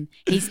stared at him.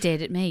 He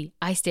stared at me.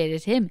 I stared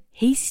at him.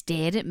 He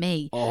stared at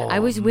me. Oh, I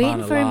was waiting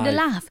man for him to alive.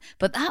 laugh,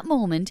 but that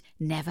moment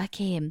never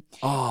came.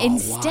 Oh,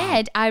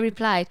 Instead, I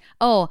replied,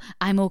 oh,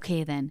 I'm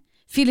okay then.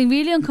 Feeling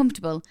really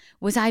uncomfortable,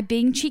 was I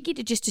being cheeky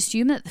to just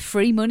assume that the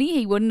free money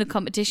he won in the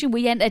competition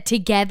we entered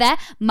together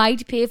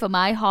might pay for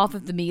my half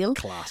of the meal?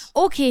 Class.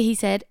 Okay, he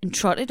said, and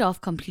trotted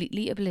off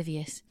completely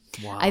oblivious.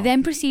 Wow. I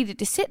then proceeded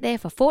to sit there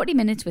for 40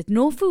 minutes with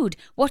no food,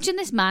 watching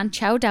this man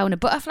chow down a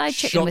butterfly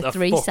chicken Shut with the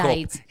 3 fuck up.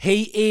 sides.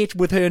 He ate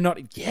with her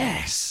not...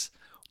 Yes.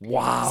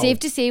 Wow. Safe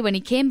to say, when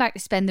he came back to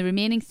spend the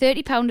remaining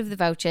 £30 of the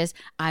vouchers,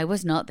 I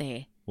was not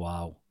there.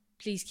 Wow.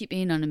 Please keep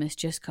me anonymous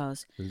just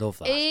cause. Love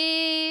that.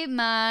 Oh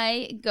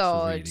my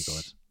God. Really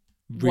good.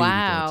 Really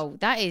Wow, good.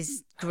 that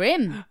is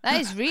grim.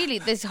 That is really,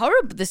 there's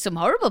some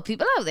horrible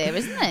people out there,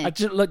 isn't there?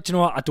 Do you know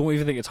what? I don't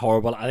even think it's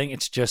horrible. I think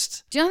it's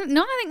just... Do you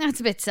not, I think that's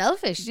a bit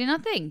selfish, do you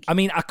not think? I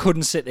mean, I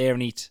couldn't sit there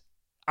and eat.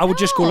 I would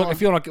just go, look, No.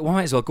 if you're not... We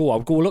might as well go. I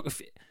would go, look,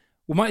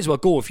 we might as well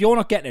go. If you're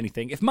not getting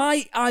anything, if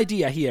my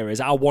idea here is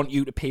I want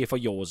you to pay for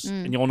yours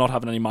and you're not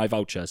having any of my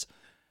vouchers,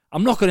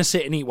 I'm not going to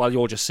sit and eat while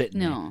you're just sitting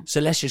there. No. So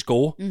let's just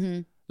go.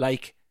 Mm-hmm.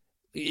 Like,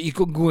 you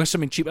could go with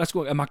something cheap. Let's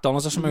go to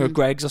McDonald's or something, or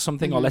Greg's or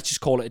something, or let's just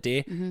call it a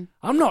day.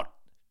 I'm not...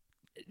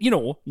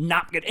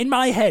 napkin. In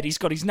my head, he's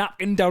got his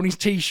napkin down his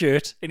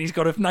t-shirt and he's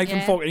got a knife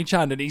and fork in each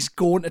hand and he's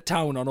going to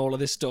town on all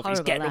of this stuff. Horrible,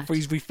 he's getting that. up for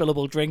his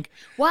refillable drink.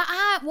 What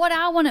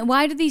I want,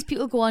 why do these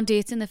people go on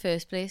dates in the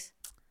first place?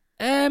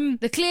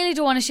 They clearly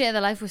don't want to share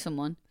their life with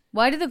someone.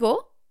 Why do they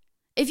go?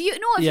 If you're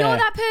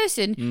that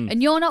person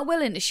and you're not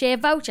willing to share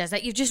vouchers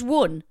that you've just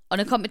won on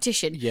a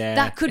competition,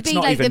 that could it's be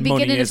not like the even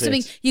money, beginning of is something.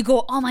 it? You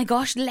go, oh my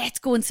gosh, let's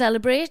go and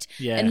celebrate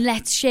and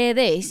let's share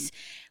this.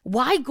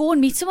 Why go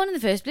and meet someone in the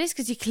first place?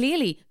 Because you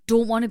clearly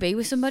don't want to be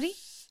with somebody.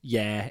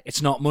 Yeah,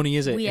 it's not money,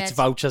 is it? Weird. It's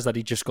vouchers that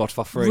he just got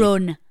for free.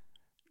 Run.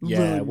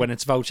 Yeah, when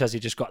it's vouchers, he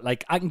just got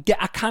like I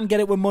can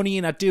get it with money,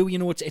 and I do.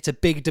 It's a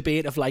big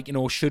debate of like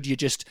should you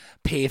just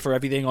pay for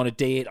everything on a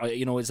date, or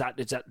is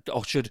that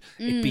or should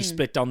it be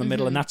split down the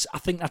middle? And I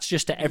think that's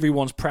just to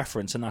everyone's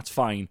preference, and that's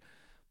fine.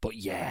 But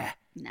yeah,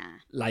 Nah.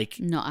 like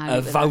Not happy a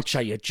with that.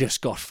 voucher you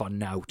just got for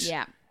nout.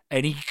 Yeah.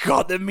 And he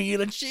got the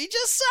meal, and she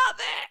just sat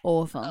there.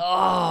 Awful.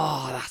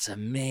 Oh, that's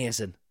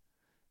amazing.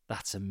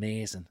 That's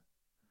amazing. Do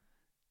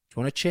you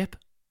want a chip?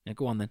 Yeah,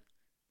 go on then.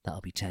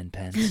 That'll be 10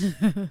 pence.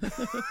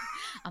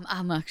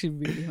 I'm actually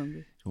really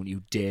hungry. Don't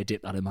you dare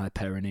dip that in my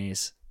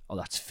Pyrenees. Oh,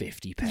 that's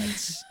 50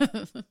 pence.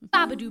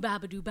 Babadoo,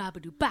 babadoo,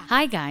 babadoo, ba.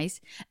 Hi guys.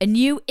 A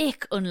new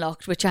ick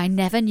unlocked which I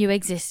never knew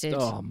existed.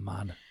 Oh,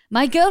 man.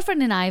 My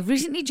girlfriend and I have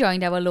recently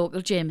joined our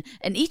local gym,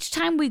 and each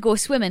time we go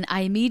swimming,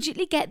 I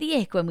immediately get the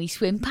ick when we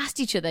swim past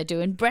each other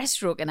doing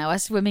breaststroke in our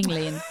swimming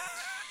lane.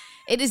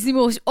 It is the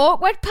most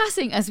awkward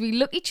passing as we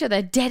look each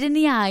other dead in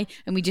the eye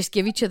and we just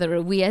give each other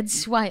a weird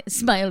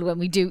smile when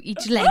we do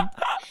each length.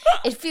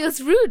 It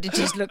feels rude to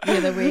just look the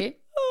other way.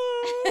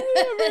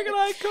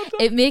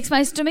 It makes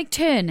my stomach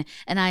turn,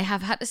 and I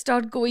have had to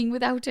start going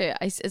without her.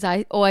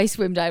 I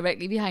swim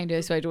directly behind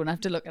her so I don't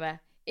have to look at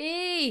her.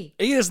 E.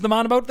 He is the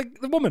man about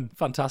the woman.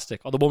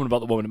 Fantastic. Or the woman about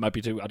the woman. It might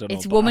be too. I don't know.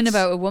 It's but woman that's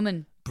about a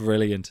woman.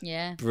 Brilliant.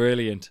 Yeah.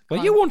 Brilliant.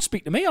 Well, you won't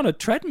speak to me on a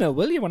treadmill,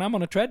 will you? When I'm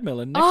on a treadmill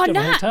and next to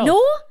my hotel.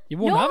 No. You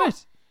won't have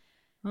it.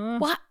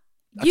 What?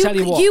 I'll tell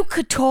you what. You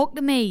could talk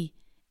to me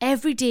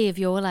every day of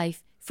your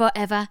life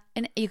forever,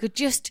 and you could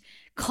just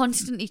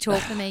constantly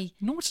talk to me.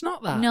 No, it's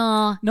not that.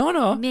 No.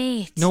 No.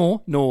 Mate.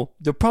 No.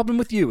 The problem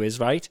with you is,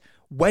 right,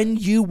 when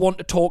you want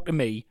to talk to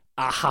me,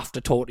 I have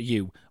to talk to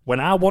you. When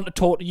I want to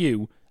talk to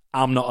you,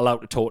 I'm not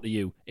allowed to talk to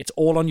you. It's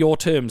all on your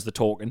terms, the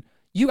talking.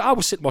 I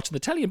was sitting watching the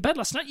telly in bed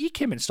last night. You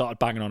came in and started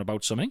banging on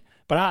about something.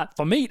 But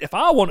for me, if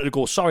I wanted to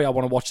go, sorry, I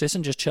want to watch this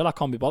and just chill, I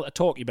can't be bothered to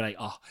talk, you'd be like,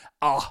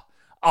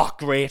 oh,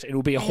 great.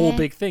 It'll be a whole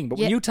big thing. But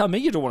when you tell me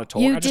you don't want to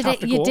talk, I just have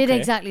to go, You did okay.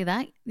 exactly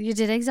that. You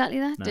did exactly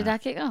that. Nah. Did I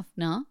kick off?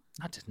 No.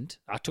 I didn't.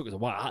 I took it a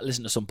while. I had to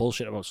listen to some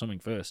bullshit about something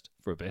first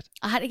for a bit.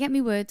 I had to get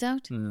my words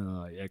out.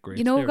 Oh, yeah, great.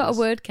 You know, we've There it got is. a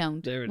word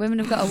count. There it is. Women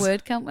have got a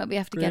word count that we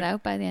have to get Great.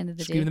 out by the end of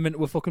the Scream day. them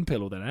into a fucking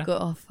pillow then, eh? Go,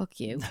 oh, fuck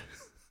you.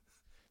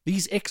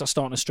 These icks are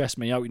starting to stress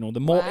me out, you know. The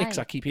more Why? icks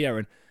I keep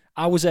hearing.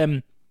 I was,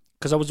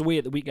 because I was away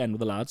at the weekend with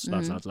the lads.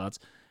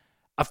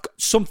 I've got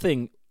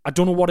something, I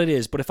don't know what it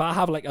is, but if I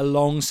have like a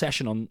long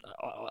session on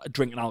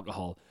drinking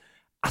alcohol,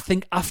 I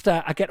think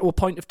after I get to a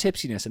point of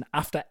tipsiness and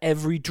after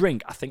every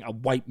drink, I think I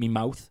wipe my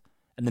mouth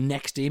and the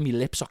next day my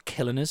lips are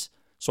killing us.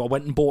 So I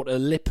went and bought a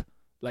lip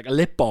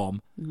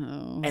balm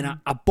and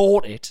I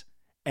bought it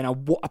and I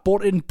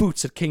bought it in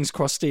Boots at King's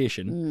Cross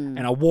Station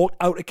and I walked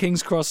out of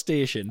King's Cross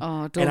Station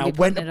don't and be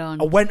putting it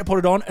on. I went to put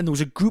it on and there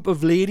was a group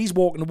of ladies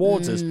walking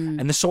towards us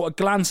and they sort of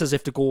glanced as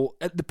if to go,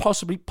 they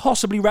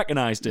possibly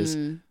recognised us.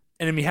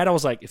 And in my head, I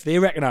was like, if they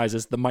recognise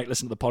us, they might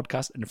listen to the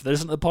podcast. And if they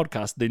listen to the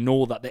podcast, they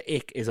know that the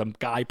ick is a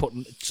guy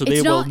putting... So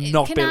they will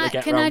not be able to get around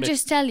it. Can I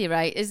just tell you,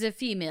 right, as a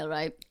female,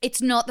 right,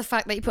 it's not the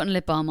fact that you're putting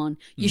lip balm on.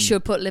 You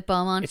should put lip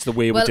balm on. It's the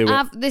way we do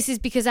it. This is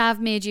because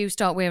I've made you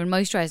start wearing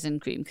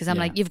moisturising cream. Because I'm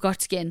like, you've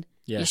got skin.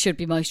 Yeah. You should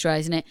be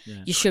moisturising it.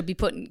 Yeah. You should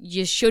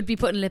be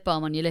putting lip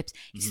balm on your lips.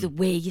 It's the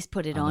way you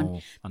put it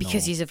on. I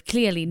Because know. you have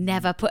clearly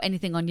never put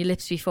anything on your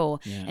lips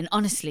before. Yeah. And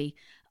honestly...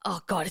 Oh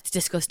God, it's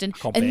disgusting.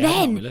 can't bear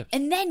that on my lips.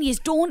 And then you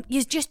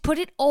just put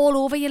it all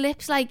over your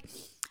lips, like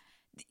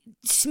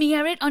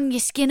smear it on your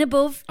skin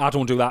above. I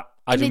don't do that.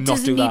 I And do it not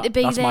doesn't do need that. to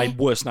be That's my there.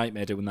 worst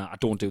nightmare doing that. I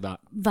don't do that.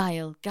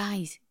 Vile,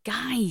 guys,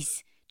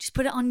 just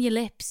put it on your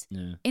lips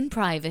in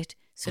private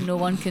so no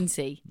one can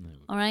see.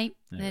 All right,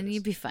 then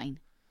you'll be fine.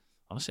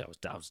 Honestly,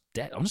 I was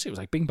dead. Honestly, it was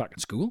like being back in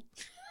school.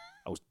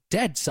 I was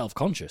dead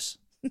self-conscious.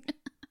 And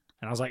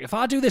I was like, if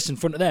I do this in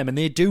front of them and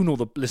they do know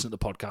listen to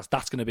the podcast,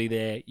 that's going to be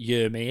their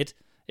year made.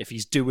 If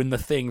he's doing the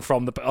thing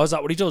from the... Oh, is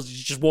that what he does? He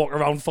just walk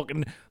around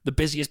fucking the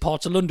busiest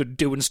parts of London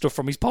doing stuff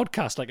from his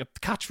podcast like a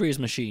catchphrase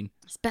machine.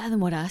 It's better than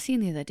what I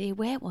seen the other day.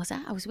 Where was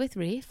I? I was with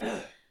Rafe.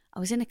 I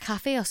was in a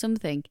cafe or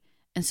something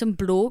and some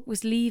bloke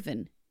was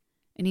leaving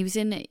and he was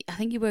in... I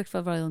think he worked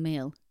for Royal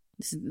Mail.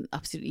 This is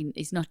absolutely...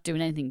 He's not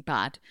doing anything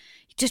bad.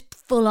 He just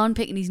full on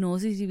picking his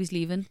nose as he was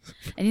leaving.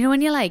 And you know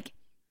when you're like...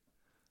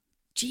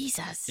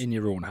 Jesus. In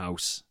your own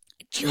house.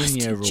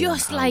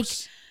 Just like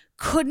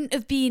couldn't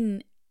have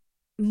been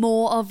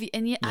more of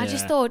and I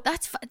just thought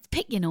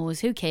pick your nose,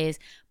 who cares,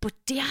 but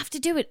do you have to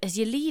do it as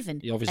you're leaving?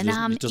 He obviously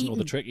doesn't know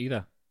the trick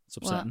either. It's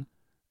upsetting.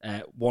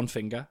 One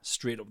finger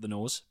straight up the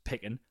nose,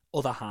 picking,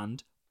 other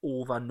hand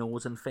over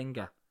nose and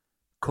finger,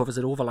 covers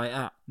it over like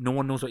that. No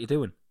one knows what you're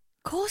doing.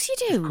 Of course you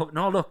do.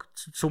 No, look,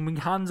 so my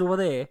hands over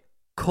there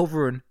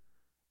covering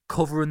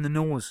the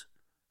nose.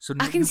 So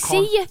I can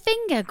see your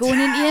finger going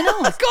into your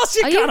nose. Of course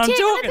you Are can. I'm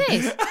taking talking. a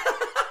piss?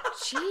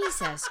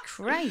 Jesus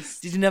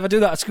Christ. Did you never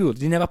do that at school?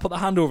 Did you never put the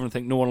hand over and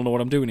think no one will know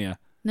what I'm doing here?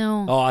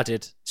 No. Oh, I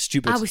did.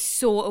 Stupid. I was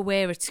so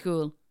aware at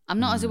school. I'm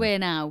not as aware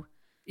now.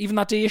 Even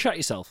that day you shot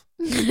yourself.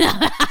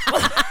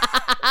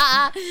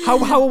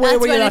 How aware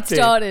were you that day?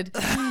 That's when it started.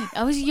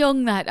 I was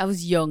young. I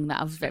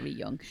was very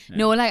young. Yeah.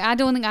 No, like I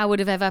don't think I would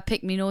have ever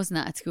picked my nose in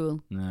that at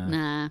school.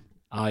 Nah.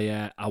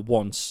 I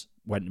once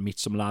went to meet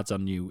some lads I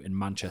knew in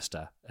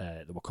Manchester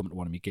that were coming to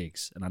one of my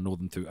gigs, and I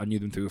knew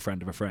them through a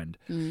friend of a friend,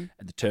 and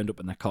they turned up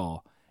in their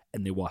car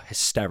and they were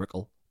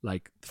hysterical.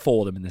 Like,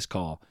 four of them in this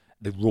car,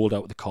 they rolled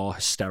out of the car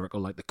hysterical,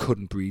 like they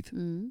couldn't breathe.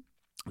 And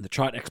they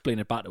tried to explain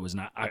it back to us,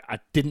 and I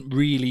didn't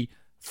really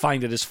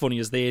find it as funny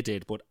as they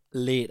did, but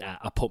later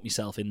I put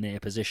myself in their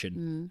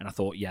position and I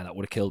thought, yeah, that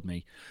would have killed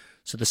me.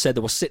 So they said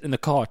they were sitting in the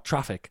car at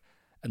traffic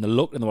and they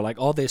looked and they were like,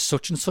 oh, there's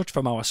such and such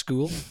from our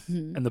school.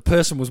 And the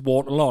person was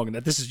walking along,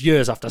 and this is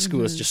years after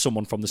school, it's just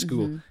someone from the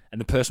school.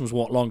 And the person was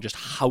walking along just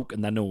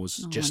howking their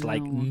nose,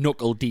 like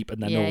knuckle deep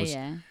in their nose.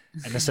 Yeah.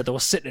 And they said they were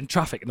sitting in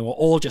traffic and they were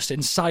all just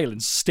in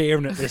silence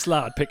staring at this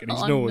lad picking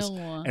his nose.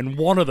 No. And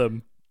one of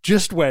them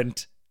just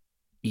went,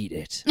 eat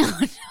it.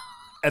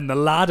 And the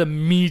lad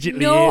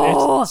immediately ate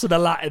it. So the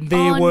lad, and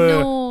they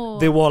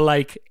were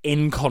like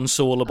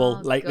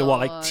inconsolable. Like they were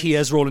like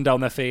tears rolling down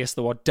their face.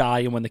 They were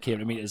dying when they came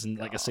to meet us. And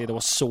like I say, they were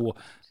so.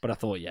 But I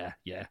thought, yeah,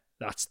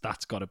 that's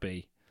got to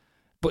be.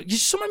 But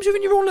sometimes you're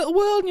in your own little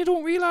world and you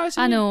don't realise.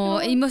 I know.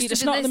 He must You're have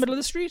just been not in the middle of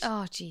the street.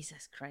 Oh,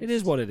 Jesus Christ. It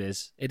is what it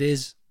is. It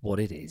is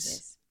what it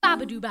is.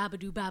 Babadoo,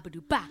 babadoo,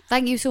 babadoo, ba.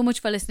 Thank you so much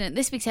for listening to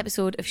this week's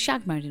episode of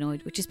Shagged Married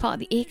Annoyed, which is part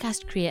of the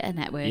Acast Creator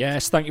Network.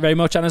 Yes, thank you very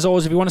much. And as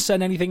always, if you want to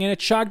send anything in,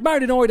 it's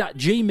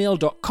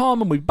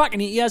shaggedmarriedannoyed@gmail.com, and we'll be back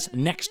in your ears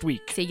next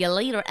week. See you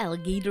later,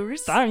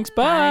 alligators. Thanks,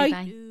 bye.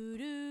 Bye.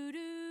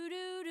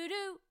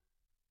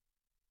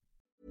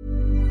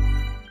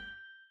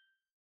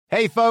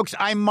 Hey, folks,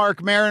 I'm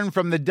Mark Maron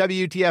from the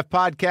WTF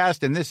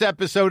Podcast, and this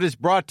episode is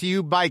brought to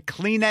you by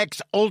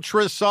Kleenex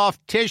Ultra Soft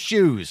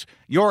Tissues,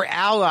 your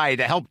ally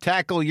to help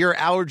tackle your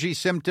allergy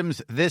symptoms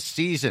this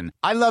season.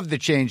 I love the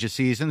change of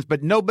seasons,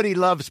 but nobody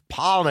loves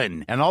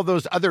pollen and all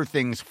those other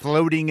things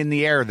floating in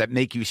the air that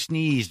make you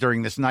sneeze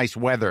during this nice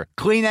weather.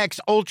 Kleenex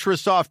Ultra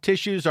Soft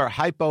Tissues are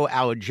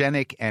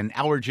hypoallergenic and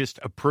allergist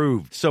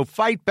approved, so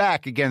fight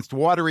back against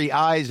watery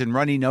eyes and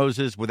runny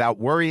noses without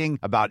worrying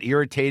about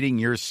irritating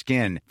your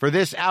skin. For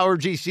this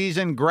allergy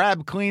season,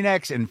 grab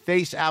Kleenex and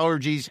face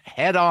allergies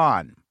head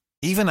on.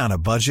 Even on a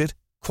budget,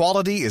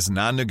 quality is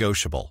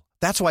non-negotiable.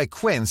 That's why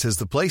Quince is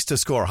the place to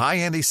score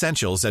high-end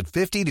essentials at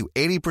 50 to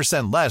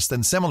 80% less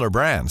than similar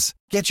brands.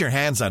 Get your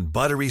hands on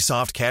buttery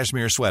soft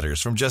cashmere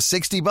sweaters from just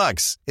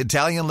 $60,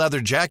 Italian leather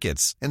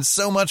jackets, and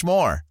so much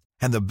more.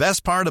 And the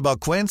best part about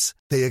Quince,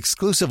 they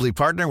exclusively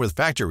partner with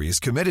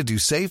factories committed to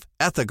safe,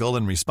 ethical,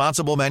 and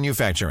responsible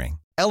manufacturing.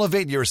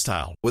 Elevate your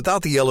style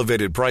without the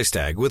elevated price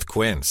tag with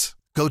Quince.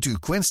 Go to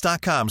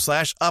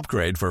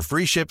quince.com/upgrade for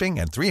free shipping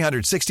and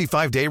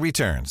 365-day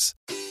returns.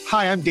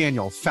 Hi, I'm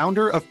Daniel,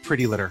 founder of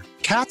Pretty Litter.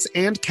 Cats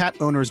and cat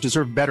owners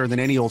deserve better than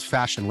any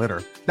old-fashioned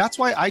litter. That's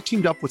why I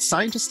teamed up with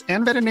scientists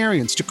and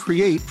veterinarians to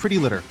create Pretty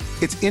Litter.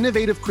 Its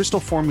innovative crystal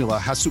formula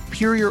has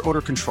superior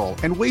odor control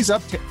and weighs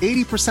up to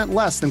 80%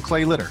 less than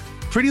clay litter.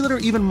 Pretty Litter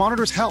even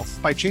monitors health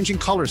by changing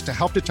colors to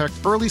help detect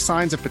early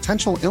signs of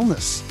potential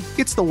illness.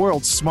 It's the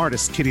world's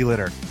smartest kitty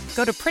litter.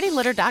 Go to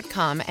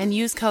prettylitter.com and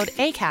use code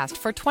ACAST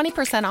for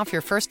 20% off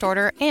your first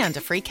order and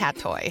a free cat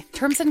toy.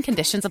 Terms and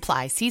conditions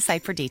apply. See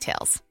site for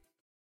details.